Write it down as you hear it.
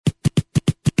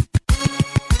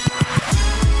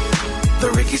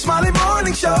Rickey Smiley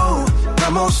Morning Show. The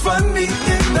most funny in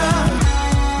the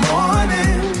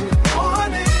morning.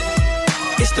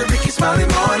 It's the Rickey Smiley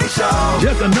Morning Show.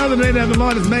 Just another day that the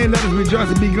Lord has made. Let us rejoice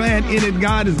and be glad in it.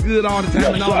 God is good all the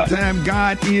time, and all the time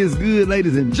God is good.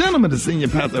 Ladies and gentlemen, the senior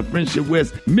pastor of Friendship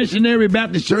West Missionary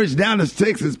Baptist Church, Dallas,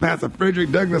 Texas, Pastor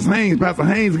Frederick Douglass Haynes. Pastor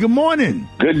Haynes, good morning.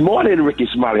 Good morning, Rickey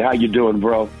Smiley. How you doing,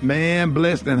 bro? Man,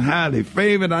 blessed and highly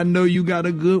favored. I know you got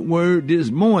a good word this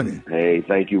morning. Hey,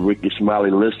 thank you, Rickey Smiley.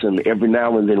 Listen, every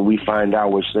now and then we find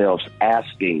ourselves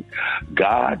asking,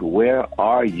 God, where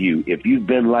are you? If you've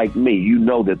been like me, you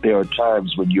know that there are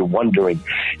times when you're wondering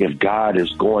if God is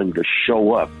going to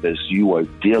show up as you are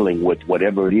dealing with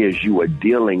whatever it is you are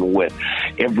dealing with.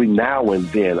 Every now and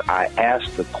then I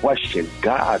ask the question,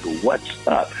 God, what's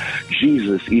up?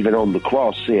 Jesus, even on the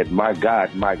cross, said, my God,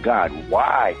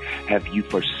 why have you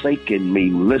forsaken me?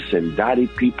 Listen, Dottie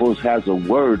Peoples has a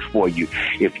word for you.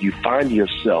 If you find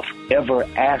yourself ever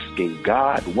asking,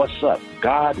 God, what's up?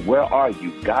 God, where are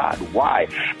you? God, why?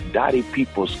 Dottie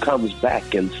Peoples comes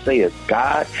back and says,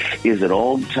 God is an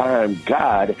on-time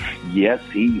God. Yes,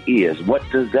 he is. What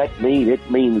does that mean? It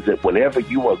means that whenever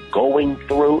you are going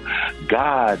through,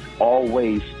 God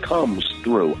always comes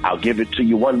through. I'll give it to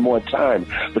you one more time,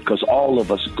 because all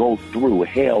of us go through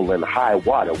hell and high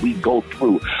water. We go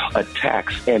through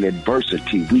attacks and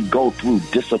adversity. We go through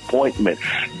disappointment,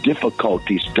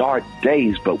 difficulties, dark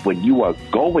days. But when you are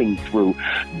going through,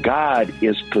 God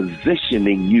is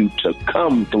positioning you to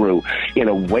come through in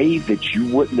a way that you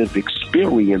wouldn't have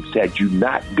experienced had you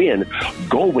not been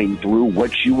going through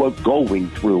what you are going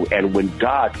through. And when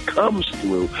God comes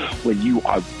through, when you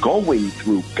are going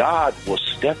through, God will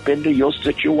step into your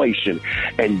situation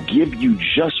and give you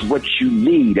just what you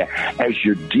need as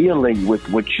you're dealing with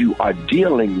what you are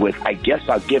dealing with. I guess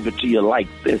I'll give it to you like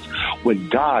this. When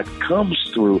God comes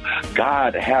through,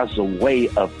 God has a way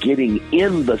of getting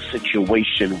in the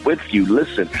situation with you.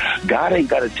 Listen, God ain't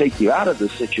got to take you out of the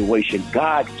situation.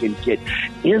 God can get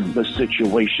in the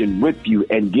situation with you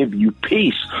and give you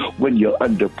peace when you're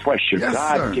under pressure. Yes,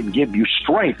 God sir. can give you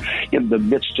strength in the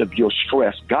midst of your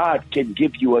stress. God can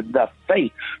give you enough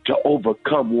faith to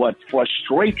overcome what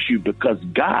frustrates you, because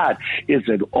God is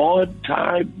an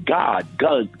on-time God.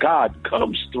 God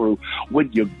comes through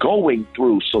when you're going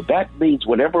through. So that means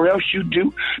whatever else you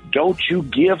do, don't you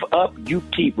give up. You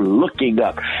keep looking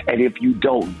up. And if you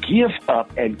don't give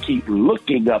up and keep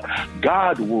looking up,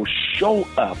 God will show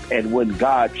up. And when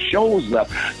God shows up,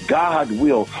 God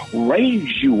will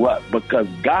raise you up, because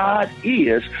God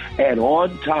is an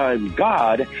on-time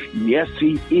God. Yes,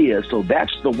 he is. So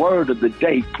that's the word of the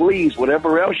day. Please,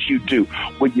 whatever else you do,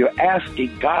 when you're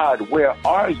asking God, where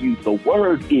are you? The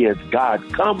word is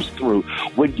God comes through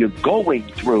when you're going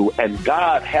through, and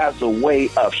God has a way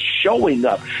of showing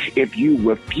up if you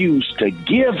refuse to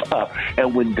give up.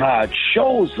 And when God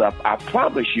shows up, I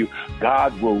promise you,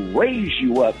 God will raise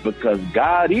you up, because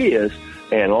God is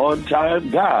an on-time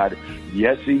God.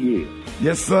 Yes, he is.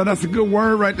 Yes, sir. That's a good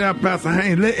word right there, Pastor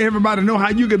Haynes. Let everybody know how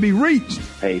you can be reached.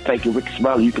 Hey, thank you, Rickey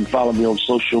Smiley. You can follow me on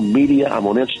social media. I'm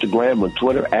on Instagram and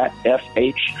Twitter at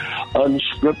FH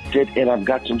Unscripted, and I've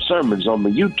got some sermons on my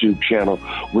YouTube channel,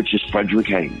 which is Frederick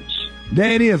Haynes.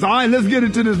 There it is. All right, let's get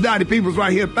into this Dottie Peoples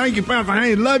right here. Thank you, Pastor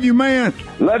Haynes. Love you, man.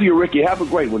 Love you, Rickey. Have a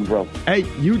great one, bro. Hey,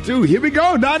 you too. Here we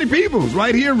go. Dottie Peoples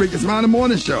right here, Rickey Smiley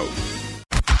Morning Show.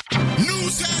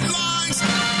 News headlines,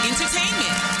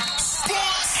 entertainment,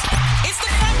 sports. It's the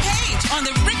front page on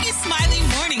the Rickey Smiley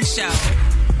Morning Show.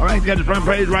 All right, got the front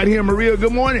page right here. Maria,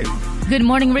 good morning. Good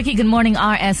morning, Rickey. Good morning,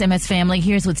 RSMS family.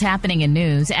 Here's what's happening in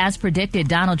news. As predicted,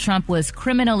 Donald Trump was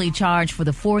criminally charged for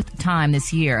the fourth time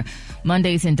this year.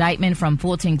 Monday's indictment from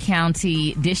Fulton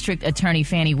County District Attorney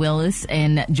Fannie Willis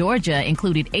in Georgia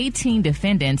included 18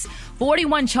 defendants,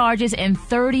 41 charges, and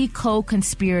 30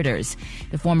 co-conspirators.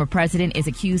 The former president is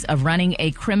accused of running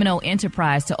a criminal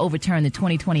enterprise to overturn the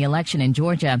 2020 election in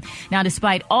Georgia. Now,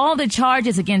 despite all the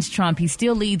charges against Trump, he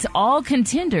still leads all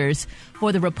contenders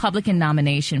for the Republican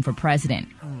nomination for president.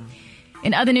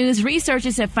 In other news,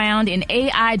 researchers have found an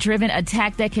AI-driven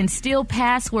attack that can steal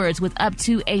passwords with up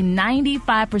to a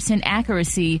 95%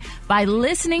 accuracy by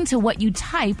listening to what you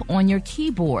type on your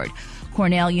keyboard.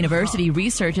 Cornell University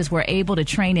researchers were able to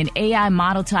train an AI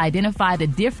model to identify the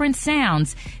different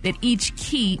sounds that each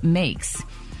key makes.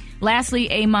 Lastly,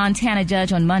 a Montana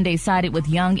judge on Monday sided with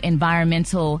young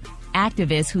environmental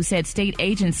activists who said state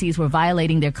agencies were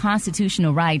violating their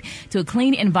constitutional right to a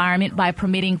clean environment by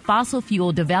permitting fossil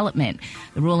fuel development.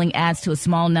 The ruling adds to a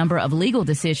small number of legal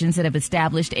decisions that have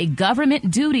established a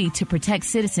government duty to protect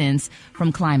citizens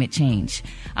from climate change.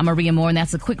 I'm Maria Moore, and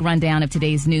that's a quick rundown of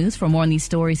today's news. For more on these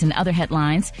stories and other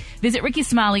headlines, visit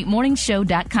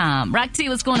RickySmileyMorningShow.com. Rock T,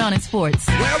 what's going on in sports?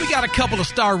 Well, we got a couple of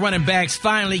star running backs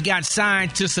finally got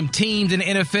signed to some teams in the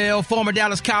NFL. Former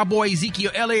Dallas Cowboy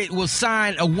Ezekiel Elliott will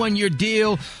sign a one-year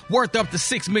deal worth up to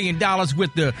 $6 million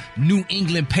with the New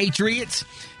England Patriots.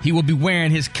 He will be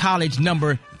wearing his college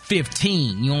number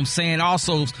 15. You know what I'm saying?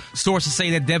 Also, sources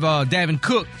say that Davin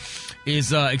Cook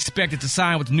is expected to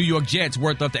sign with the New York Jets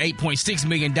worth up to $8.6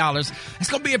 million. It's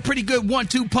going to be a pretty good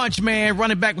 1-2 punch, man,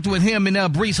 running back with him and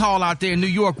Breece Hall out there in New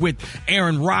York with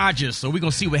Aaron Rodgers. So we're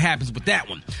going to see what happens with that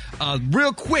one.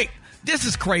 Real quick, this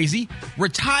is crazy.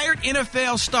 Retired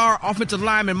NFL star offensive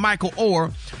lineman Michael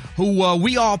Orr, who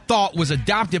we all thought was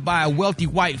adopted by a wealthy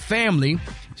white family,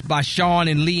 by Sean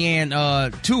and Leanne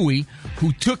Toohey,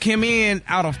 who took him in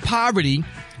out of poverty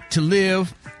to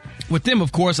live with them,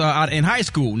 of course, out in high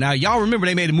school. Now, y'all remember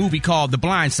they made a movie called The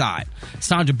Blind Side.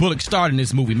 Sandra Bullock starred in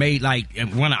this movie,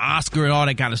 won an Oscar and all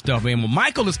that kind of stuff. And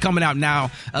Michael is coming out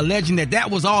now alleging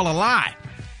that was all a lie.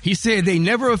 He said they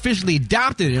never officially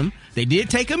adopted him. They did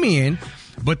take him in,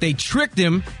 but they tricked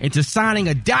him into signing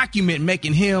a document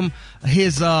making them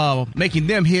his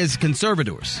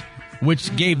conservators,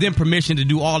 which gave them permission to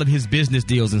do all of his business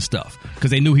deals and stuff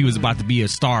because they knew he was about to be a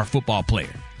star football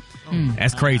player.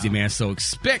 That's crazy, man. So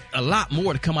expect a lot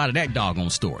more to come out of that doggone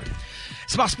story.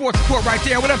 It's my sports report right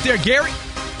there. What up there, Gary?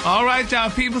 All right,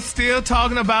 y'all. People still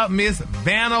talking about Miss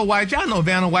Vanna White. Y'all know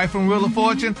Vanna White from Wheel of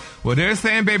Fortune. Well, they're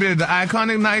saying, baby, that the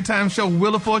iconic nighttime show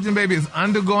Wheel of Fortune, baby, is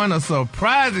undergoing a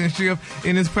surprising shift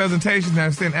in its presentation.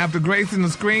 They're saying after gracing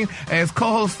the screen as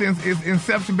co-host since its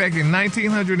inception back in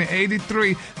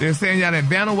 1983, they're saying, y'all, that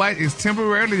Vanna White is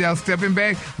temporarily, y'all, stepping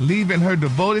back, leaving her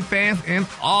devoted fans in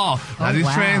awe. Now,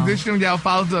 this transition, y'all,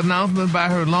 follows the announcement by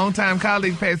her longtime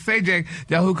colleague, Pat Sajak,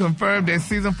 y'all, who confirmed that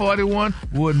season 41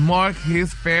 would mark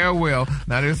his farewell.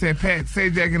 Now, they're saying Pat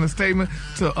Sajak in a statement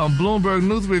to Bloomberg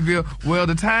News revealed, well,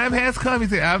 the time has come. He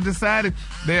said, I've decided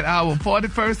that our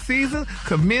 41st season,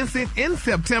 commencing in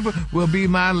September, will be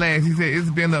my last. He said, it's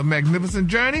been a magnificent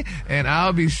journey, and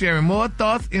I'll be sharing more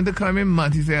thoughts in the coming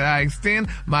months. He said, I extend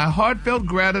my heartfelt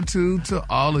gratitude to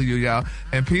all of you, y'all.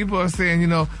 And people are saying, you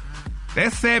know,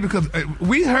 that's sad because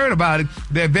we heard about it,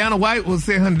 that Vanna White was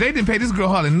saying, honey, they didn't pay this girl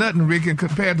hardly nothing, Ricky,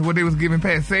 compared to what they was giving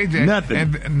Pat Sajak.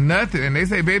 Nothing. And they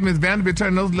say, baby, Miss Vanna been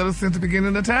turning those letters since the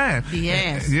beginning of time.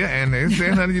 Yes. And they're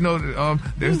saying, honey, you know,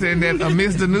 they're saying that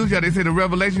amidst the news, y'all, they say the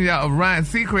revelation, y'all, of Ryan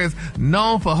Seacrest,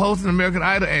 known for hosting American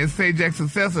Idol as Sajak's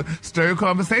successor, stirred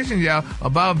conversation, y'all,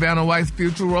 about Vanna White's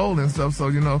future role and stuff. So,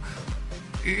 you know,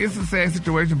 it's a sad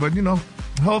situation, but, you know,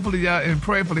 hopefully, y'all, and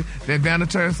prayerfully, that Vanna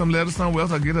turns some letters somewhere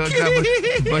else. I'll get her a job.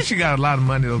 But she got a lot of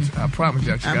money, though. I promise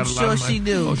y'all, she got a lot of money. I'm sure she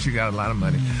do. Oh, she got a lot of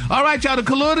money. All right, y'all, the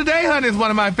color today, honey, is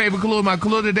one of my favorite colors. My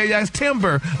color today, y'all, is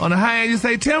timber. On the high end, you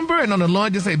say timber, and on the low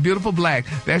end, you say beautiful black.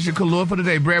 That's your color for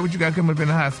today. Brad, what you got coming up in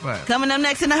the hot spot? Coming up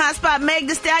next in the hot spot, Meg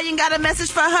Thee Stallion got a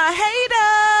message for her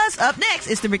haters. Up next,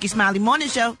 it's the Rickey Smiley Morning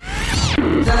Show.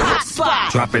 The hot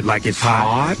spot. Drop it like it's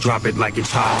hot. Drop it like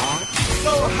it's hot.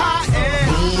 So hot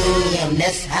and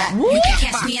that's hot. You can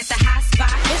catch me at the hot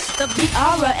spot. It's the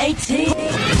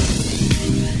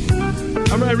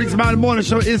BR18. All right, Rickey Smiley Morning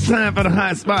Show. It's time for the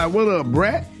hot spot. What up,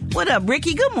 Brett? What up,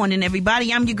 Ricky? Good morning,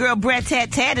 everybody. I'm your girl, Brad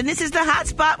Tat Tat, and this is the hot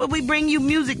spot where we bring you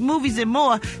music, movies, and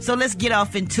more. So let's get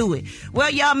off into it.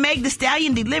 Well, y'all, Meg Thee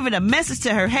Stallion delivered a message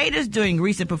to her haters during a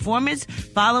recent performance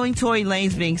following Tory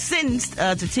Lanez being sentenced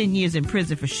to 10 years in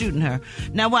prison for shooting her.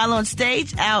 Now, while on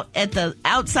stage out at the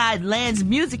Outside Lands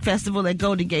Music Festival at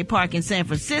Golden Gate Park in San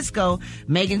Francisco,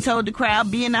 Megan told the crowd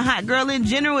being a hot girl in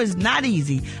general is not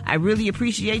easy. I really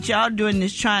appreciate y'all during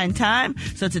this trying time.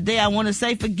 So today I want to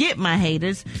say forget my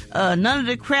haters. None of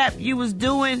the crap you was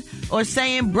doing or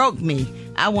saying broke me.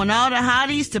 I want all the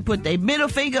hotties to put their middle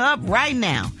finger up right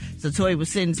now. So Tory was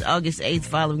sentenced August 8th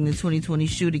following the 2020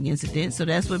 shooting incident. So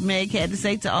that's what Meg had to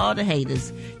say to all the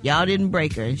haters. Y'all didn't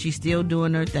break her, and she's still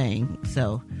doing her thing.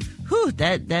 So,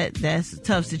 that's a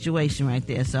tough situation right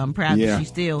there. So I'm proud that she's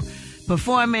still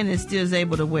performing and still is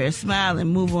able to wear a smile and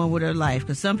move on with her life,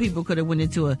 because some people could have went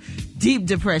into a deep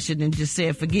depression and just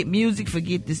said forget music,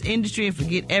 forget this industry, and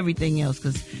forget everything else,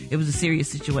 because it was a serious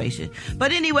situation.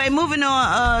 But anyway, moving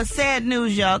on, sad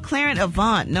news, y'all. Clarence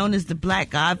Avant, known as the Black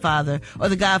Godfather or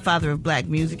the Godfather of black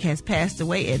music, has passed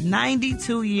away at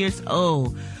 92 years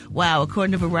old. Wow,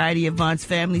 according to Variety, Avant's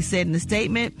family said in a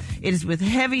statement, it is with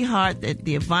heavy heart that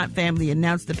the Avant family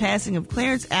announced the passing of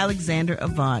Clarence Alexander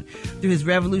Avant. Through his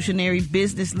revolutionary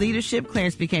business leadership,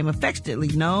 Clarence became affectionately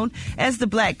known as the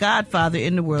Black Godfather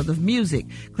in the world of music.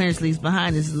 Clarence leaves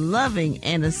behind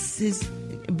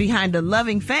behind a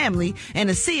loving family and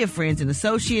a sea of friends and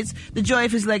associates. The joy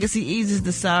of his legacy eases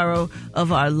the sorrow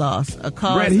of our loss.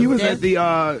 Brad, he was at the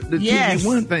Yes.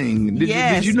 TV1 thing.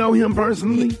 Yes. Did you know him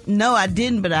personally? No, I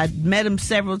didn't, but I met him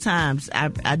several times.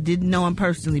 I didn't know him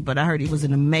personally, but I heard he was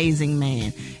an amazing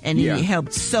man. And he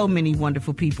helped so many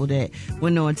wonderful people that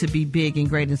went on to be big and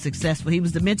great and successful. He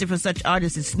was the mentor for such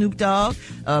artists as Snoop Dogg,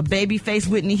 Babyface,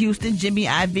 Whitney Houston, Jimmy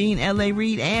Iovine, L.A.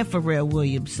 Reid, and Pharrell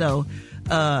Williams. So,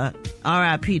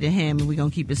 R.I.P. to him, and we're going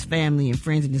to keep his family and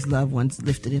friends and his loved ones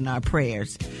lifted in our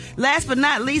prayers. Last but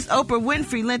not least, Oprah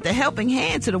Winfrey lent a helping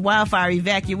hand to the wildfire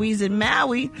evacuees in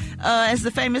Maui as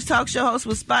the famous talk show host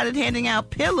was spotted handing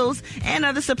out pillows and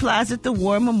other supplies at the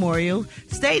War Memorial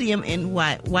Stadium in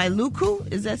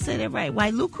Wailuku. Is that say that right?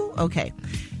 Wailuku? Okay.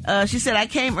 She said, I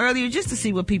came earlier just to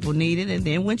see what people needed and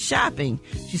then went shopping.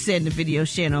 She said in the video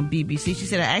shared on BBC, she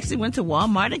said, I actually went to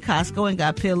Walmart and Costco and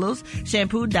got pillows,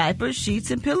 shampoo, diapers, sheets,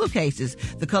 and pillowcases.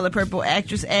 The Color Purple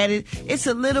actress added, it's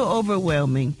a little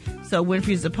overwhelming. So Winfrey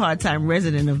is a part-time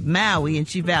resident of Maui, and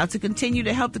she vowed to continue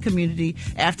to help the community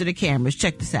after the cameras.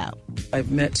 Check this out.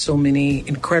 I've met so many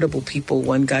incredible people.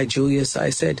 One guy, Julius, I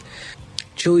said,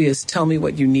 Julius, tell me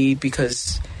what you need,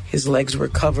 because his legs were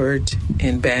covered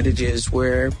in bandages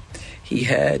where he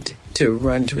had to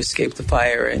run to escape the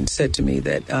fire, and said to me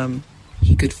that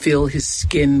he could feel his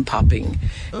skin popping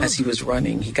as he was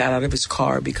running. He got out of his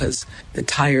car because the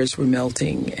tires were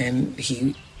melting and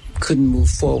he couldn't move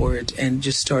forward and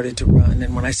just started to run.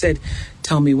 And when I said,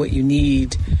 tell me what you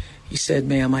need, he said,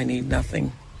 ma'am, I need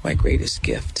nothing. My greatest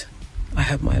gift, I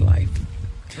have my life.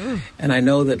 And I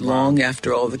know that long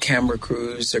after all the camera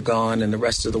crews are gone and the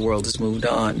rest of the world has moved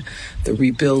on, the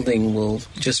rebuilding will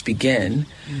just begin.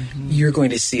 You're going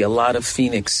to see a lot of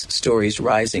Phoenix stories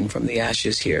rising from the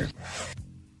ashes here.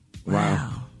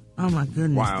 Wow. Oh, my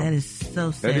goodness. Wow. That is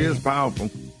so sad. That is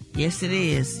powerful. Yes, it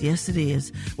is. Yes, it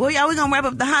is. Well, y'all, we're going to wrap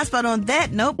up the hot spot on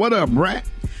that note. What up, Brat?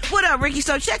 What up, Ricky?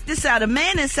 So check this out. A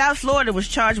man in South Florida was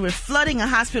charged with flooding a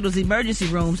hospital's emergency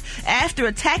rooms after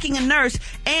attacking a nurse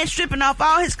and stripping off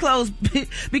all his clothes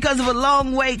because of a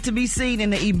long wait to be seen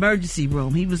in the emergency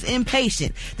room. He was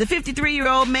impatient. The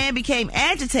 53-year-old man became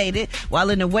agitated while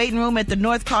in the waiting room at the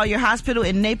North Collier Hospital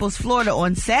in Naples, Florida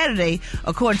on Saturday,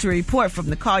 according to a report from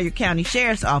the Collier County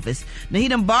Sheriff's Office. Now, he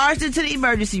done barged into the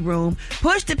emergency room,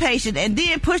 pushed the patient, and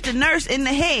then pushed the nurse in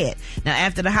the head. Now,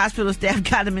 after the hospital staff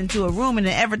got him into a room in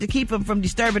an effort to keep him from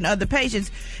disturbing other patients,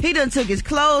 he done took his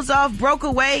clothes off, broke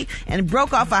away, and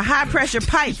broke off a high-pressure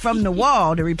pipe from the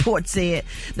wall, the report said.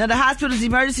 Now, the hospital's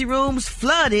emergency rooms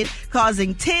flooded,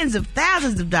 causing tens of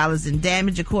thousands of dollars in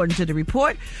damage, according to the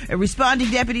report. A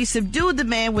responding deputy subdued the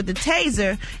man with a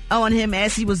taser on him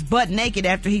as he was butt naked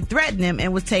after he threatened him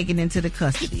and was taken into the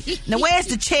custody. Now, where's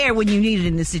the chair when you need it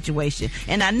in this situation?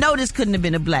 And I know this couldn't have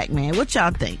been a black man. What y'all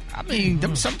think? I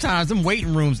mean, sometimes them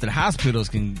waiting rooms to the hospitals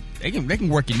can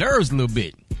work your nerves a little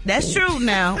bit. That's true.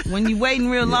 Now, when you're waiting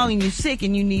real long and you're sick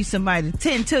and you need somebody to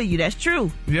tend to you, that's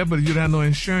true. Yeah, but if you don't have no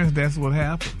insurance, that's what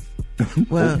happens.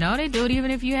 Well, no, they do it even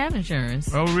if you have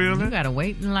insurance. Oh, really? You got to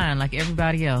wait in line like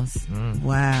everybody else.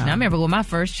 Wow. Now, I remember with my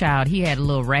first child, he had a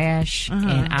little rash,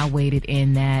 and I waited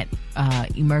in that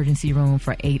emergency room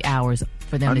for 8 hours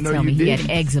for them to tell me he had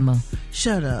eczema.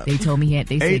 Shut up. They told me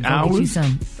they said, 8 go get you hours?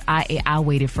 some. I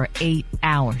waited for 8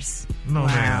 hours. No,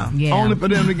 man. Yeah. Only for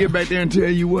them to get back there and tell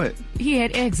you what? He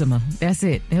had eczema. That's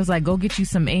it. It was like, go get you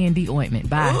some A&D ointment.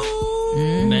 Bye.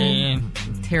 Man.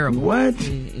 Terrible. What?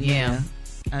 Yeah.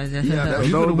 You could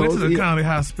have went to the county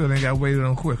hospital and got waited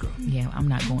on quicker. Yeah, I'm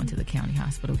not going to the county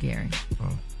hospital, Gary.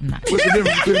 I'm not. What's the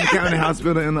difference between the county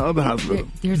hospital and the other hospital?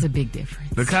 There's a big difference.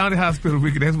 The county hospital,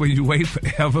 Ricky, that's where you wait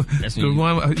forever.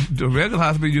 The regular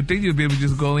hospital, you think you'll be able to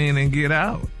just go in and get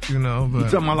out, you know. But You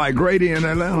talking about like Grady in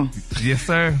Atlanta? yes,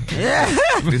 sir. Yeah.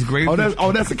 It's great.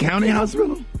 That's a county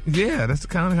hospital? Yeah, that's the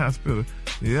county hospital.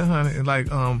 Yeah, honey. Like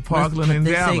Parkland and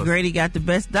They Dallas. say Grady got the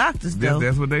best doctors, though.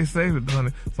 That's what they say,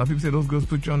 honey. Some people say those girls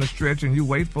put you on the stretcher and you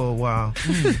wait for a while.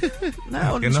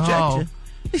 No, in the hall.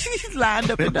 He's lined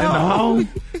up in the In the hall. hall?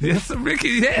 Yes, sir, Ricky,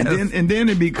 yes. And then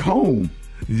it'd be cold.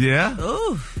 Yeah.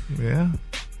 Ooh. Yeah.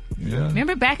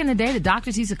 Remember back in the day, the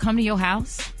doctors used to come to your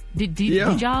house? Did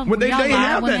y'all? Well, they y'all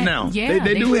have live that on now. Yeah,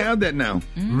 they do have that now.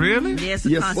 Really? Yes,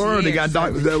 Yes, sir. They got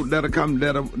doctors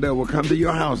that will come to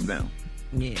your house now.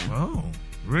 Yeah. Oh,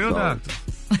 Real doctor.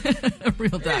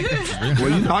 Real doctor. Well,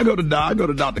 you know, I go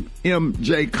to Dr.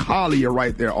 M.J. Collier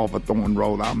right there off of Thorn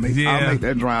Road. I'll make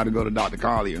that drive to go to Dr.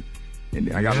 Collier. And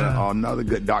then I got another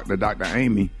good doctor, Dr.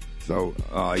 Amy. So,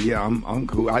 I'm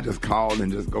cool. I just call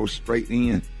and just go straight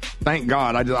in. Thank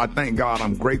God. I thank God.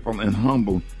 I'm grateful and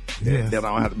humble that I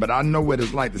don't have to. But I know what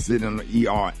it's like to sit in the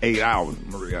ER 8 hours,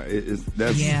 Maria.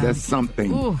 That's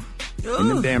something. Ooh.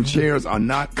 And them damn chairs are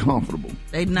not comfortable.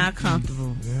 They not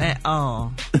comfortable at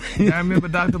all. I remember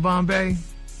Dr. Bombay.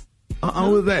 Who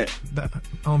was that?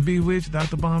 On Bewitched,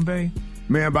 Dr. Bombay.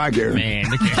 Man, bye, Gary. Man,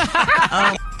 look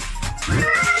at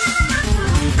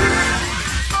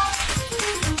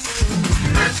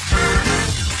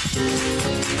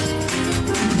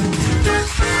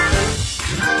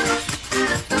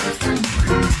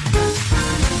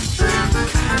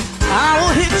I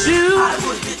will hit you. I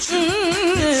will hit you.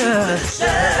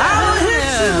 I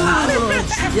will hit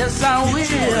you. Yes, I will.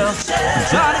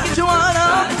 Try to get you on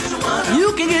up. You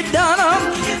can get done up.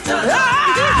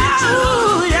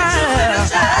 Oh, yeah.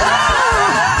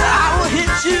 I will hit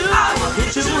you. I will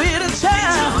hit you with a chair.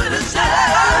 I will hit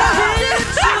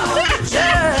you.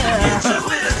 Yeah. Hit you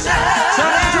with a chair. Try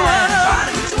to get you on up.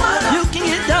 You can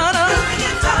get done up.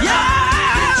 Yeah.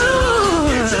 Hit you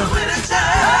with a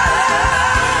chair.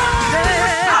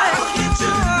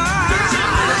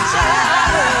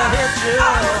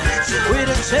 With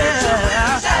a chair,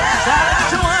 try to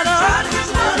turn up.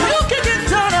 You can get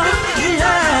turned up,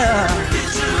 yeah.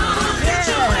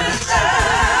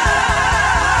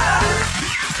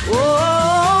 Oh,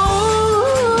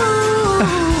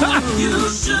 you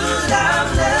should have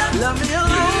left me alone.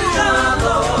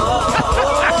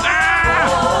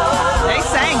 They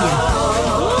sang it.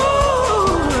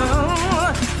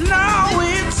 Now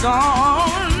it's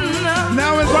on.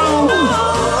 Now it's on.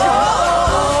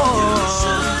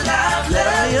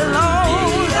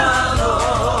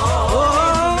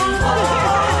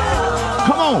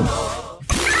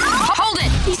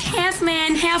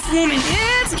 Woman.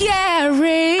 It's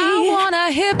Gary. I wanna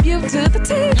hip you to the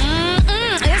T.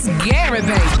 It's Gary,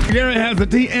 baby. Gary has the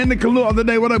tea and the Kahlua of the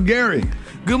day. What up, Gary?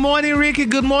 Good morning, Ricky.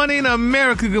 Good morning,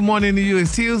 America. Good morning to you.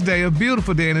 It's Tuesday, a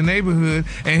beautiful day in the neighborhood.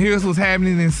 And here's what's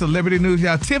happening in celebrity news,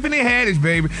 y'all. Tiffany Haddish,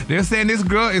 baby. They're saying this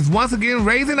girl is once again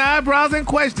raising eyebrows and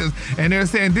questions. And they're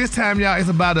saying this time, y'all, it's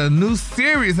about a new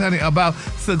series, honey, about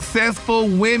successful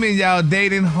women, y'all,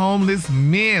 dating homeless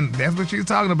men. That's what she's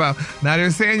talking about. Now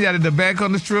they're saying, y'all, that the Back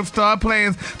on the Strip star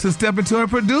plans to step into her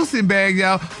producing bag,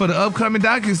 y'all, for the upcoming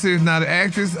docuseries. Now the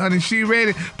actress, honey, She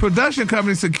Ready production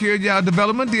company secured, y'all,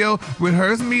 development deal with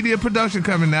her media production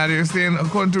company. Now they're saying,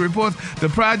 according to reports, the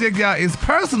project, y'all, is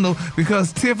personal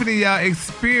because Tiffany, y'all,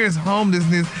 experienced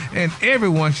homelessness, and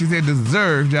everyone, she said,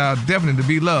 deserves, y'all, definitely to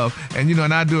be loved. And you know,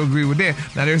 and I do agree with that.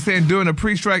 Now they're saying during a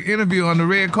pre-strike interview on the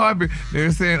red carpet,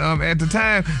 they're saying at the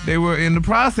time they were in the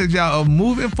process, y'all, of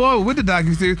moving forward with the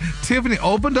docuseries. Tiffany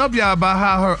opened up, y'all, about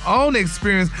how her own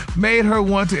experience made her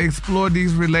want to explore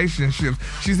these relationships.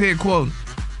 She said, quote,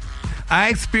 I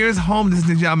experienced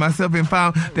homelessness, y'all, myself, and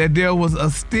found that there was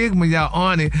a stigma, y'all,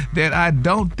 on it that I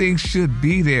don't think should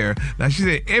be there. Now, she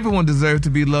said everyone deserves to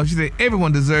be loved. She said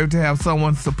everyone deserves to have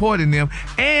someone supporting them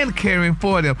and caring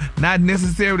for them, not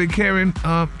necessarily carrying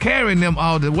them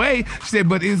all the way. She said,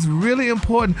 but it's really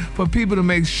important for people to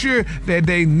make sure that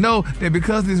they know that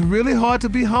because it's really hard to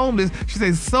be homeless, she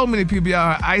said so many people, y'all,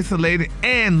 are isolated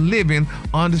and living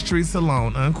on the streets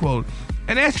alone, unquote.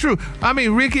 And that's true. I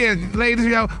mean, Ricky and ladies,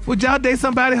 y'all, would y'all date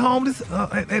somebody homeless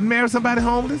and marry somebody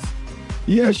homeless?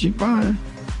 Yeah, she fine.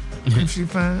 She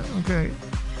fine? Okay.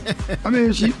 I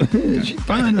mean, she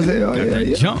fine as hell.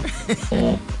 Yeah. Jump.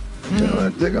 I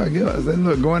said,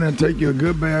 look, go in there and take you a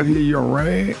good bath. Here, your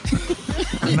rag.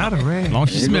 Not a rag. As long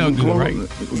as she smells good, right?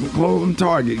 Clothes from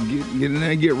Target. Get in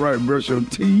there, get right. Brush your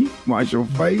teeth, wash your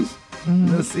face.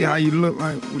 Let's see how you look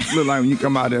like. What you look like when you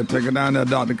come out there. Take her down there,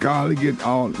 Dr. Carly. Get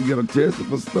her tested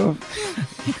for stuff.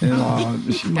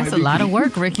 And she might That's a lot of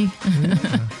work, Ricky.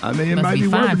 I mean, it might be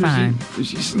work if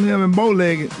she's slim and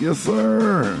bow-legged. Yes,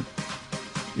 sir.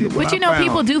 But you know,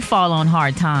 people do fall on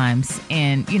hard times.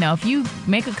 And, you know, if you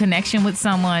make a connection with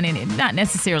someone, and it's not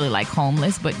necessarily like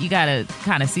homeless, but you got to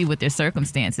kind of see what their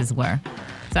circumstances were.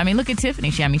 So, I mean, look at Tiffany.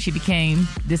 She became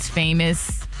this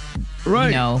famous, right.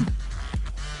 You know.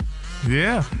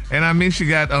 Yeah, and I mean, she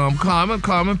got Carmen.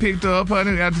 Carmen picked her up,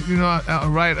 honey. Got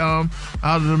right out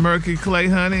of the murky clay,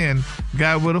 honey, and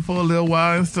got with her for a little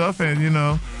while and stuff. And you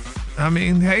know, I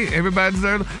mean, hey, everybody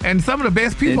deserves. And some of the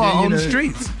best people are on the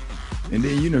streets. And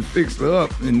then you done fixed her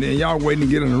up, and then y'all waiting to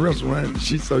get in the restaurant.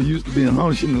 She's so used to being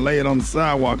home, she done laid on the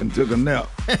sidewalk and took a nap.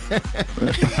 You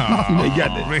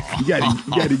got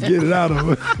to get it out of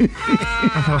her.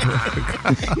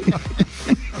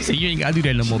 So you ain't got to do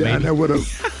that no more, baby. Down there with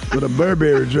a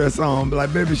Burberry dress on.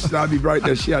 Like, baby, I'll be right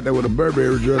there. She out there with a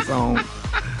Burberry dress on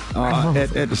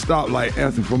at the stoplight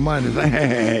asking for money. Like,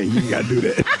 hey, you ain't got to do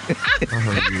that.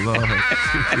 Oh, Lord.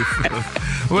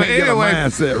 Well, Can't anyway. get a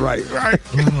mindset right.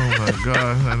 Oh, my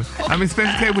God, honey. I mean,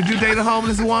 Special K, would you date a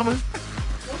homeless woman?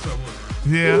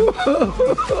 Yeah.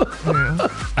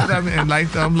 But I mean, like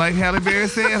Halle Berry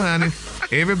said, honey,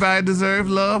 everybody deserves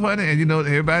love, honey, and you know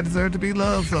everybody deserves to be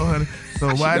loved, so honey. So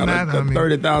why she got not? a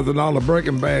 $30,000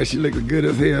 Birkin bag. She looked good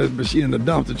as hell, but she in the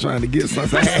dumpster trying to get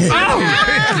something.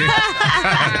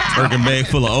 Birkin bag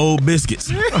full of old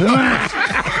biscuits.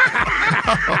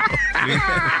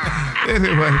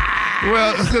 Anyway,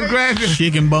 well, congratulations.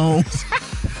 Chicken bones.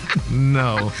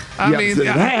 No. I mean,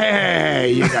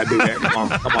 hey, you gotta do that. Come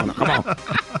on.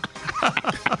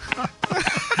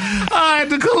 All right,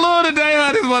 the clue today,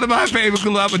 honey, is one of my favorite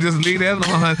clues. I'm going to just leave that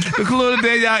alone. The clue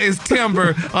today, y'all, is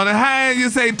timber. On the high end, you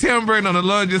say timber, and on the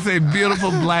low end, you say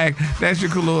beautiful black. That's your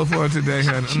clue for today,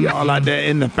 honey. She all like that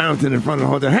in the fountain in front of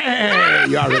the hotel. Hey,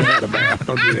 you already had a bath.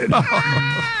 Don't do that.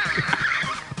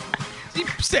 She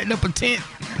setting up a tent.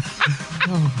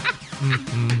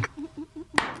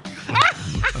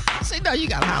 Say, no, you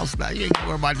got a house now. You ain't gonna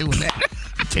worry about doing that.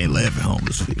 You can't laugh at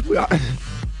homeless people.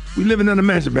 We living in a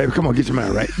mansion, baby. Come on, get your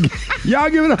mind right. Y'all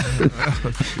give it up.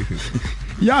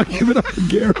 Y'all give it up for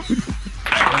Gary.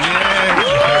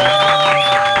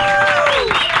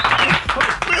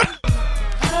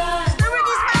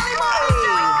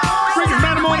 Rickey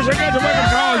Smiley Morning Show. Got your wake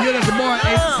up call. Yeah, that's the boy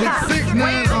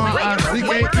 8669 on our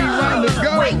CKE run. Let's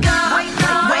go. Wake up.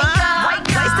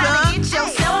 It's time to get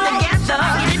yourself together.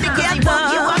 Get it together.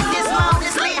 You up this long,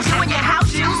 this leaves you in your house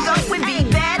shoes. Go and be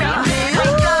better.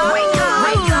 Wake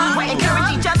up. Encourage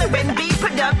each other and be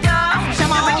productive. The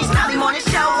Rickey Smiley Morning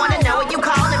Show. Wanna know where you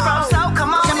calling from? So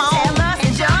come on, tell us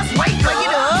and just wake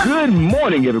up. Good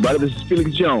morning, everybody. This is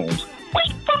Felix Jones.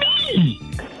 Wait for me.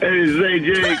 Hey, it's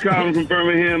AJ calling from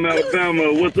Birmingham,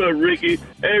 Alabama. What's up, Rickey?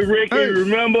 Hey, Rickey,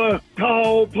 remember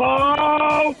Tall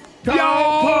Paul?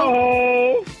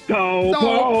 Tall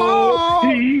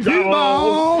Paul. He's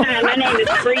on. Hi, my name is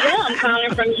Frida. I'm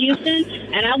calling from Houston,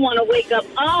 and I want to wake up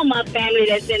all my family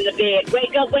that's in the bed.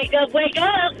 Wake up, wake up, wake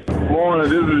up. Morning,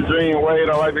 this is Gene Wade.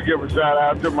 I'd like to give a shout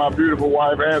out to my beautiful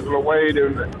wife, Angela Wade,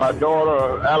 and my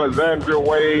daughter, Alexandria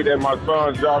Wade, and my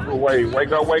son, Joshua Wade.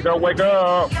 Wake up, wake up, wake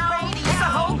up. It's a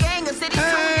whole gang of cities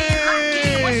tuned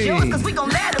in. What's yours? Because we gon'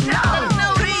 let them know.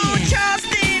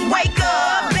 Charleston, wake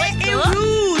up. Baton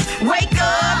Rouge, wake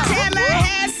up.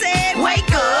 Tallahassee said,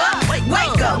 wake up.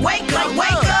 Wake up, wake up,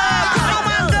 wake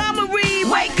up. Montgomery,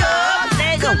 wake up.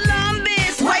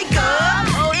 Columbus, wake up.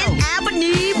 And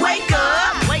Albany, wake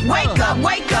up. Wake up,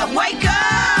 wake up, wake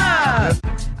up.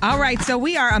 All right, so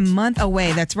we are a month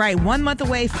away. That's right, 1 month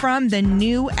away from the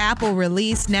new Apple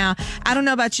release. Now, I don't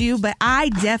know about you, but I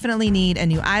definitely need a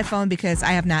new iPhone because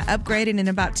I have not upgraded in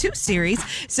about 2 series.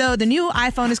 So the new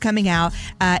iPhone is coming out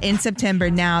in September.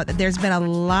 Now, there's been a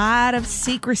lot of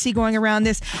secrecy going around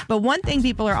this, but one thing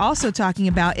people are also talking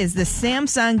about is the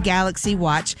Samsung Galaxy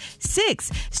Watch 6.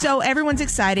 So everyone's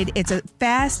excited. It's a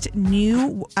fast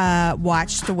new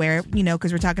watch to wear, you know,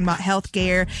 because we're talking about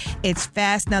healthcare. It's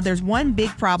fast. Now, there's one big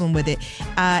problem with it.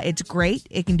 It's great.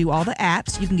 It can do all the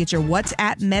apps. You can get your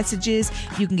WhatsApp messages.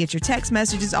 You can get your text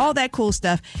messages, all that cool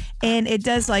stuff. And it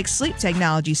does like sleep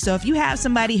technology. So if you have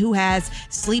somebody who has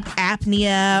sleep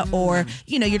apnea or,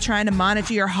 you know, you're trying to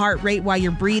monitor your heart rate while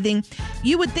you're breathing,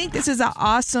 you would think this is an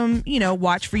awesome, you know,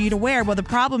 watch for you to wear. Well, the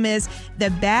problem is the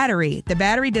battery. The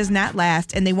battery does not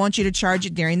last and they want you to charge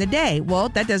it during the day. Well,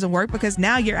 that doesn't work because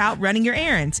now you're out running your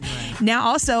errands. Right. Now,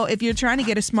 also, if you're trying to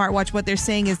get a smartwatch, what they're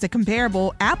saying is the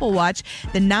comparable Apple Watch,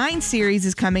 the 9 series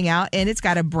is coming out and it's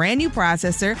got a brand new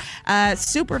processor,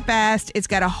 super fast. It's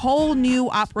got a whole new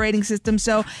operating system.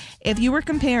 So if you were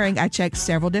comparing, I checked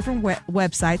several different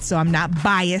websites, so I'm not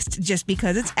biased just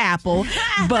because it's Apple,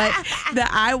 but the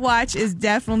iWatch is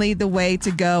definitely the way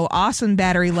to go. Awesome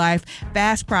battery life,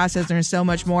 fast processor, and so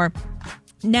much more.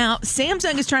 Now,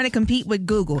 Samsung is trying to compete with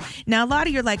Google. Now, a lot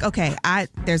of you are like, okay,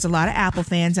 there's a lot of Apple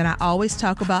fans, and I always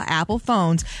talk about Apple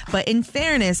phones. But in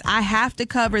fairness, I have to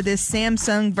cover this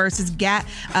Samsung versus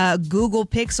Google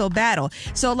Pixel battle.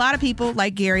 So a lot of people,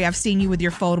 like Gary, I've seen you with your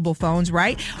foldable phones,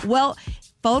 right? Well,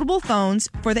 foldable phones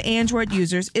for the Android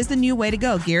users is the new way to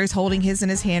go. Gary's holding his in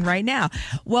his hand right now.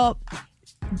 Well,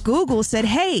 Google said,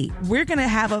 hey, we're going to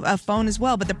have a phone as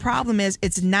well. But the problem is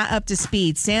it's not up to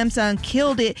speed. Samsung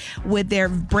killed it with their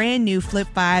brand new Flip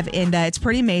 5, and it's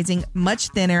pretty amazing. Much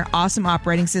thinner, awesome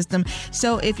operating system.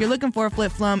 So if you're looking for a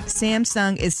flip phone,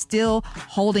 Samsung is still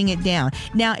holding it down.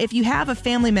 Now, if you have a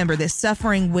family member that's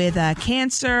suffering with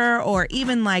cancer or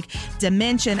even like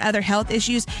dementia and other health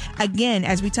issues, again,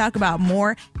 as we talk about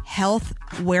more health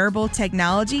wearable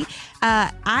technology,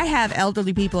 I have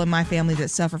elderly people in my family that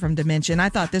suffer from dementia, and I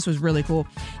thought this was really cool.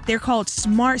 They're called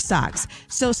smart socks.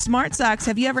 So smart socks,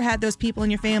 have you ever had those people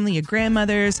in your family, your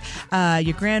grandmothers,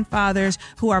 your grandfathers,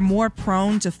 who are more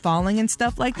prone to falling and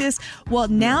stuff like this? Well,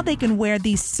 now they can wear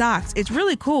these socks. It's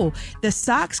really cool. The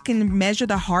socks can measure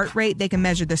the heart rate, they can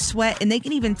measure the sweat, and they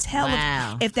can even tell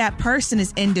if that person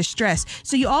is in distress.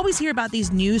 So you always hear about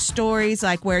these news stories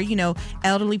like where, you know,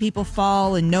 elderly people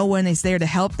fall and no one is there to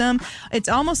help them. It's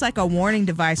almost like a warning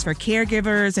device for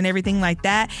caregivers and everything like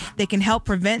that. They can help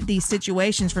prevent these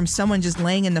situations from someone just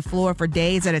laying in the floor for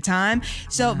days at a time.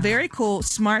 So very cool.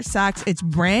 Smart socks. It's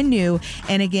brand new.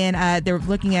 And again, they're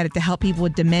looking at it to help people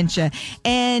with dementia.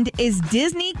 And is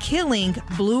Disney killing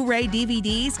Blu-ray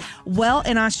DVDs? Well,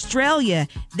 in Australia,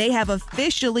 they have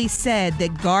officially said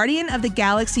that Guardian of the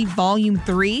Galaxy Volume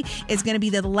 3 is going to be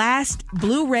the last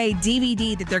Blu-ray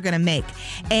DVD that they're going to make.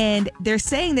 And they're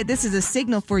saying that this is a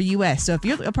signal for US. So if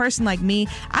you're a person like me,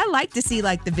 I like to see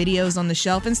like the videos on the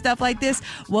shelf and stuff like this.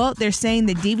 Well, they're saying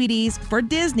that DVDs for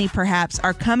Disney perhaps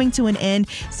are coming to an end.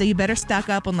 So you better stock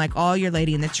up on like all your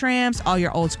Lady and the Tramps, all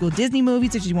your old school Disney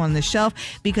movies that you want on the shelf,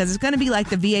 because it's going to be like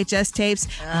the VHS tapes,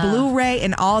 Blu-ray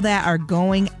and all that are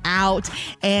going out.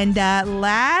 And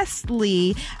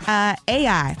lastly,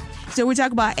 AI. So we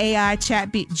talk about AI,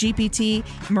 GPT.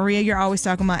 Maria, you're always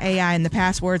talking about AI and the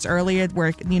passwords earlier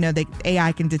where, you know, the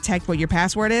AI can detect what your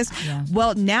password is. Yeah.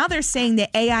 Well, now they're saying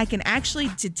that AI can actually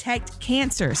detect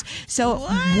cancers. So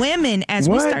women, as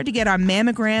we start to get our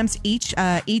mammograms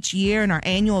each year and our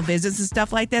annual visits and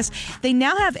stuff like this, they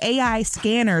now have AI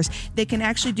scanners that can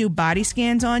actually do body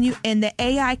scans on you, and the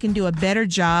AI can do a better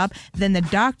job than the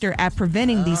doctor at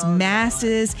preventing these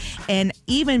masses and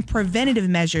even preventative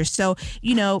measures. So,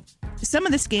 you know, some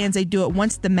of the scans, they do it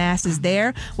once the mass is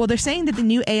there. Well, they're saying that the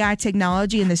new AI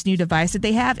technology and this new device that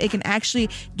they have, it can actually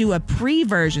do a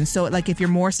pre-version. So like if you're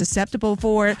more susceptible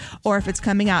for it or if it's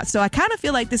coming out. So I kind of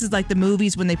feel like this is like the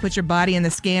movies when they put your body in the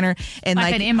scanner and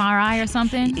like an MRI or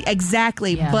something.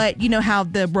 Exactly. Yeah. But you know how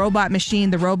the robot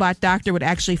machine, the robot doctor would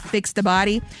actually fix the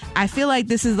body. I feel like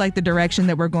this is like the direction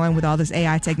that we're going with all this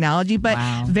AI technology, but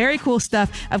very cool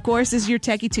stuff. Of course, this is your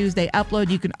Techie Tuesday upload.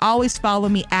 You can always follow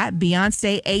me at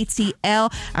Beyonce ATL.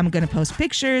 I'm going to post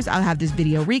pictures. I'll have this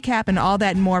video recap and all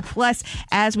that and more. Plus,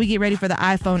 as we get ready for the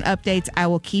iPhone updates, I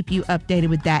will keep you updated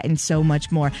with that and so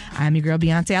much more. I'm your girl,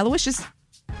 Beyonce Aloysius.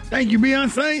 Thank you,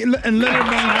 Beyonce. And let everybody know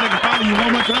how they can follow you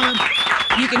one more time.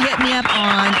 You can hit me up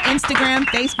on Instagram,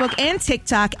 Facebook, and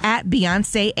TikTok at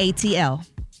Beyonce ATL.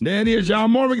 There it is, y'all.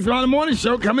 More Rickey Smiley Morning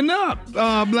Show coming up.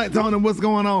 Black Tony, what's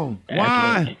going on?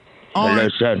 Why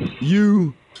aren't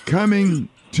you coming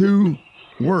to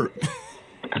work?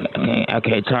 I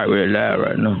can't talk real loud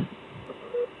right now.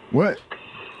 What?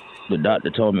 The doctor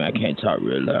told me I can't talk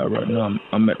real loud right now.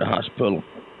 I'm at the hospital.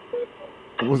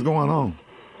 What's going on?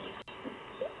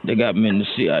 They got me in the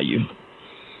CIU.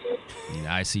 In the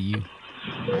ICU?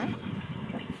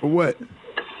 For what?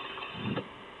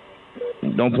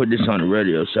 Don't put this on the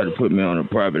radio. Try to put me on a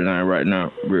private line right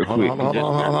now, real quick. Hold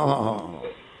on.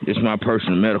 This is my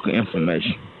personal medical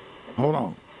information. Hold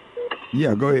on.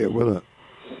 Yeah, go ahead. What up?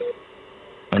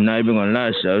 I'm not even gonna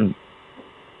lie, Shawty.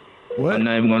 What? I'm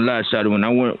not even gonna lie, Shawty.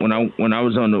 When I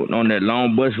was on that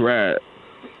long bus ride,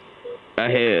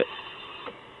 I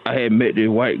had met this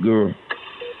white girl.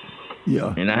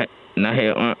 Yeah. And I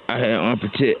had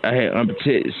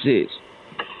unprotected sex.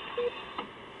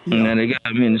 Yeah. And then they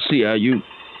got me in the CIU.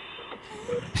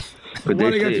 Why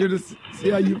they got you in the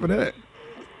CIU for that?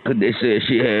 Cause they said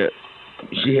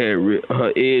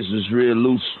her eggs was real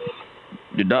loose.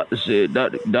 The doctor said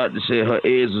her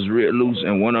eggs was real loose,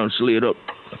 and one of them slid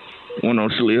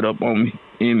up on me,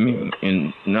 in me,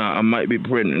 and now I might be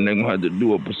pregnant, and they're gonna have to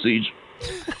do a procedure.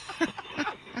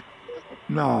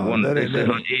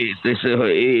 They said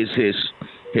her eggs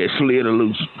had slid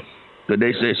loose. Cause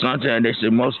they said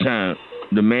most times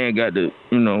the man got the,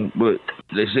 but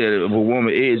they said if a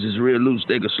woman's eggs is real loose,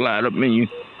 they could slide up in you,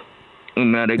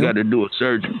 and now they got to do a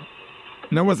surgery.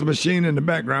 Now what's the machine in the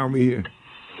background we hear?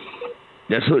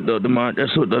 That's hooked up to my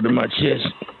chest.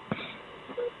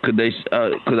 Cause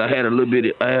I had a little bit.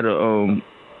 They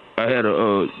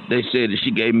said that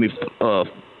she gave me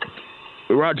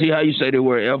Rati, how you say the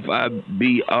word?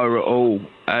 FIBROIDO?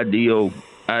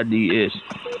 IDS.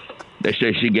 They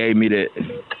said she gave me that.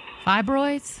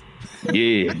 Fibroids?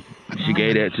 Yeah, she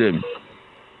gave that to me.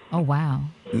 Oh, wow.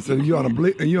 And so you on a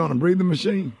breathing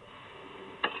machine?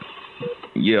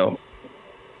 Yeah.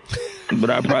 But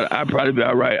I probably be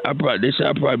all right. They said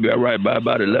I'll probably be all right by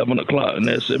about 11 o'clock, and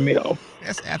that set me off.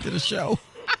 That's after the show.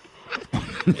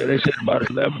 Yeah, they said about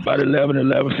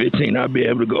 11:15, I'll be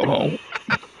able to go home.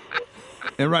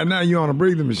 And right now you're on a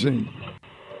breathing machine.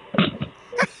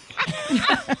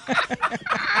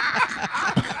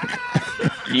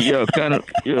 Yeah, kind of.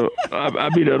 Yeah,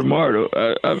 I'll be there tomorrow.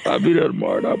 I'll be there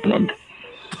tomorrow. I promise.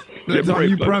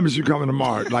 You promise you coming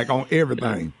tomorrow, like on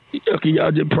everything. Yeah, can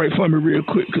y'all just pray for me real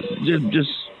quick?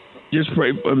 Just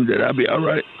pray for me that I'll be all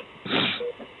right.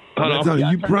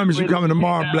 You promise you coming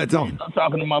tomorrow, Blaton? I'm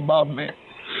talking to my boss, man.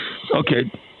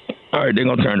 Okay. All right, they're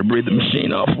going to turn the breathing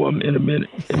machine off for me in a minute.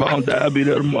 If I don't die, I'll be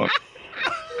there tomorrow.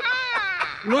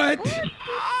 What?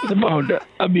 If I don't die,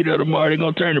 I'll be there tomorrow. They're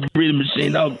going to turn the breathing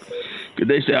machine off because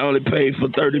they say I only paid for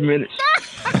 30 minutes.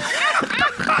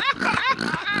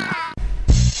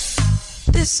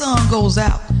 This song goes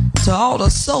out to all the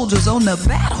soldiers on the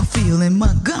battlefield in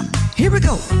Montgomery. Here we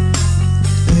go.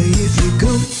 If you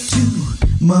go to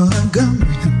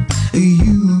Montgomery,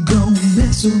 you gon'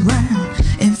 mess around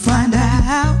and find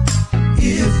out.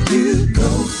 If you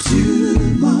go to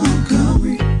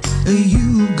Montgomery,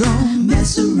 you gon'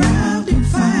 mess around and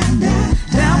find out.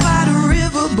 Down by the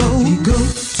riverboat, you go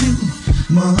to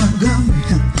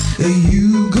Montgomery,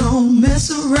 you gon'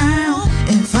 mess around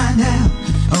and find out.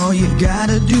 All you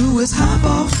gotta do is hop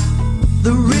off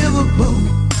the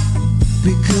riverboat,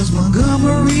 because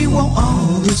Montgomery want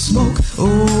all the smoke.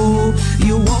 Oh,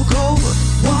 you walk over,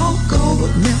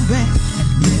 limp back.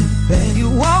 You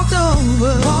walked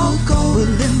over,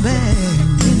 limp back.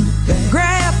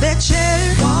 Grab that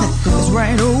chair, it's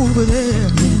right over there.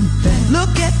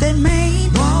 Look at that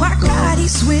man, my God,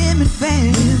 he's swimming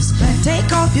fast.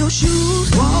 Take off your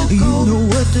shoes, you know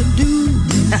what to do.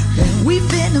 We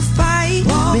finna fight,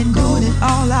 been doing it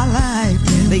all our life.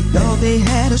 They thought they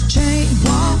had us chained,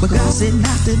 but God said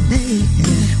not today.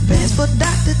 Best for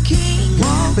Dr. King,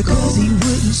 because he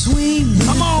wouldn't swing.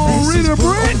 Come on, Rita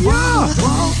Brett, yeah.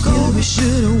 We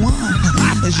should've won.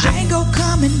 Django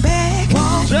coming back,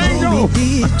 Django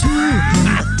did too.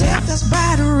 Attacked us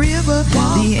by the river,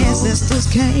 the ancestors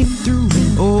came through.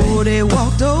 Oh, they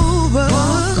walked over,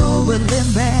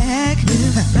 them back,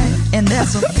 and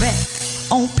that's a fact.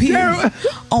 On period,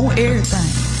 on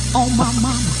everything, on my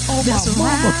mama, that's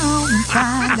around and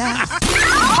find out.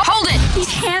 Hold it! He's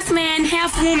half man,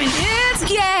 half woman. It's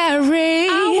Gary.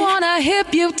 I wanna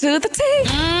hip you to the T.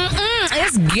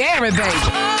 It's Gary,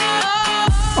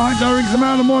 baby. All right, y'all, Rickey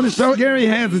Smiley in the morning show. Gary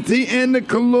has the tea and the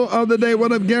color of the day.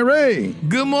 What up, Gary?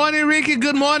 Good morning, Ricky.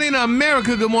 Good morning,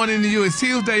 America. Good morning to you. It's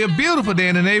Tuesday, a beautiful day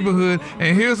in the neighborhood.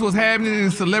 And here's what's happening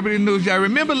in celebrity news. Y'all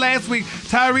remember last week,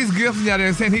 Tyrese Gibson, y'all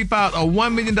there saying he filed a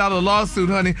 $1 million lawsuit,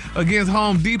 honey, against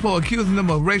Home Depot, accusing them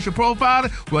of racial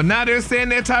profiling. Well, now they're saying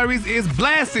that Tyrese is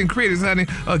blasting critics, honey,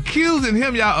 accusing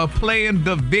him, y'all, of playing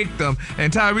the victim.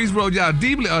 And Tyrese wrote, y'all,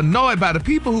 deeply annoyed by the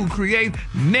people who create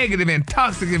negative and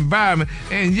toxic environment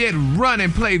and yet run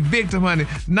and play victim, honey.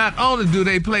 Not only do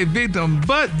they play victim,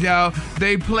 but, y'all,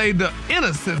 they play the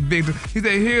innocent victim. He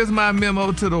said, here's my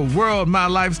memo to the world. My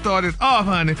life started off,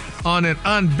 honey, on an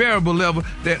unbearable level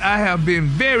that I have been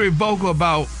very vocal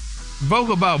about.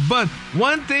 But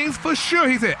one thing's for sure,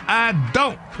 he said, I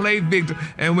don't play victim.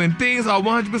 And when things are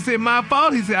 100% my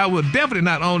fault, he said, I will definitely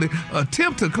not only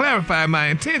attempt to clarify my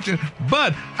intention,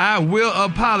 but I will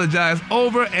apologize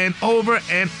over and over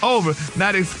and over,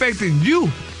 not expecting you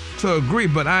to agree,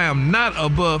 but I am not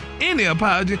above any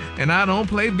apology, and I don't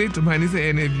play victim, honey. He said,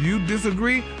 and if you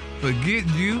disagree, forget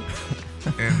you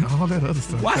and all that other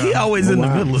stuff. Why he always in the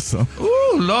middle of something?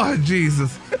 Oh, Lord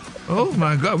Jesus. Oh,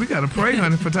 my God. We got to pray,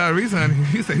 honey, for Tyrese, honey.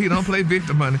 He said he don't play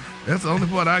victim, honey. That's the only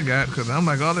part I got, because I'm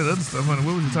like, all that other stuff, honey,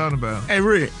 what was you talking about? Hey,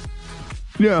 Rick.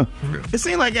 Yeah. It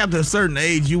seemed like after a certain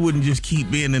age, you wouldn't just keep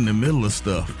being in the middle of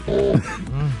stuff.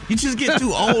 You just get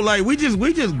too old. Like, we just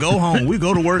go home. We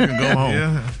go to work and go home.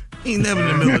 Yeah. He ain't never in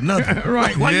the middle of nothing.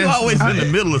 Right. Why you always in the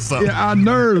middle of something? Yeah, our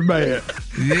nerves bad.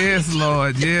 Yes,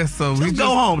 Lord. Yes. So just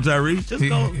go home, Tyrese. Just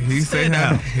go. He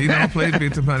said he don't play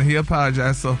victim, honey. He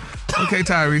apologized. So, okay,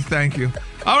 Tyrese, thank you.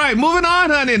 All right, moving on,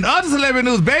 honey. In other celebrity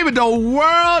news, baby, the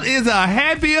world is a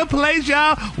happier place,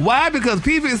 y'all. Why? Because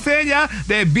people are saying, y'all,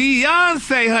 that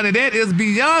Beyonce, honey, that is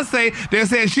Beyonce. They're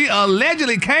saying she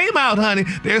allegedly came out, honey.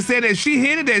 They're saying that she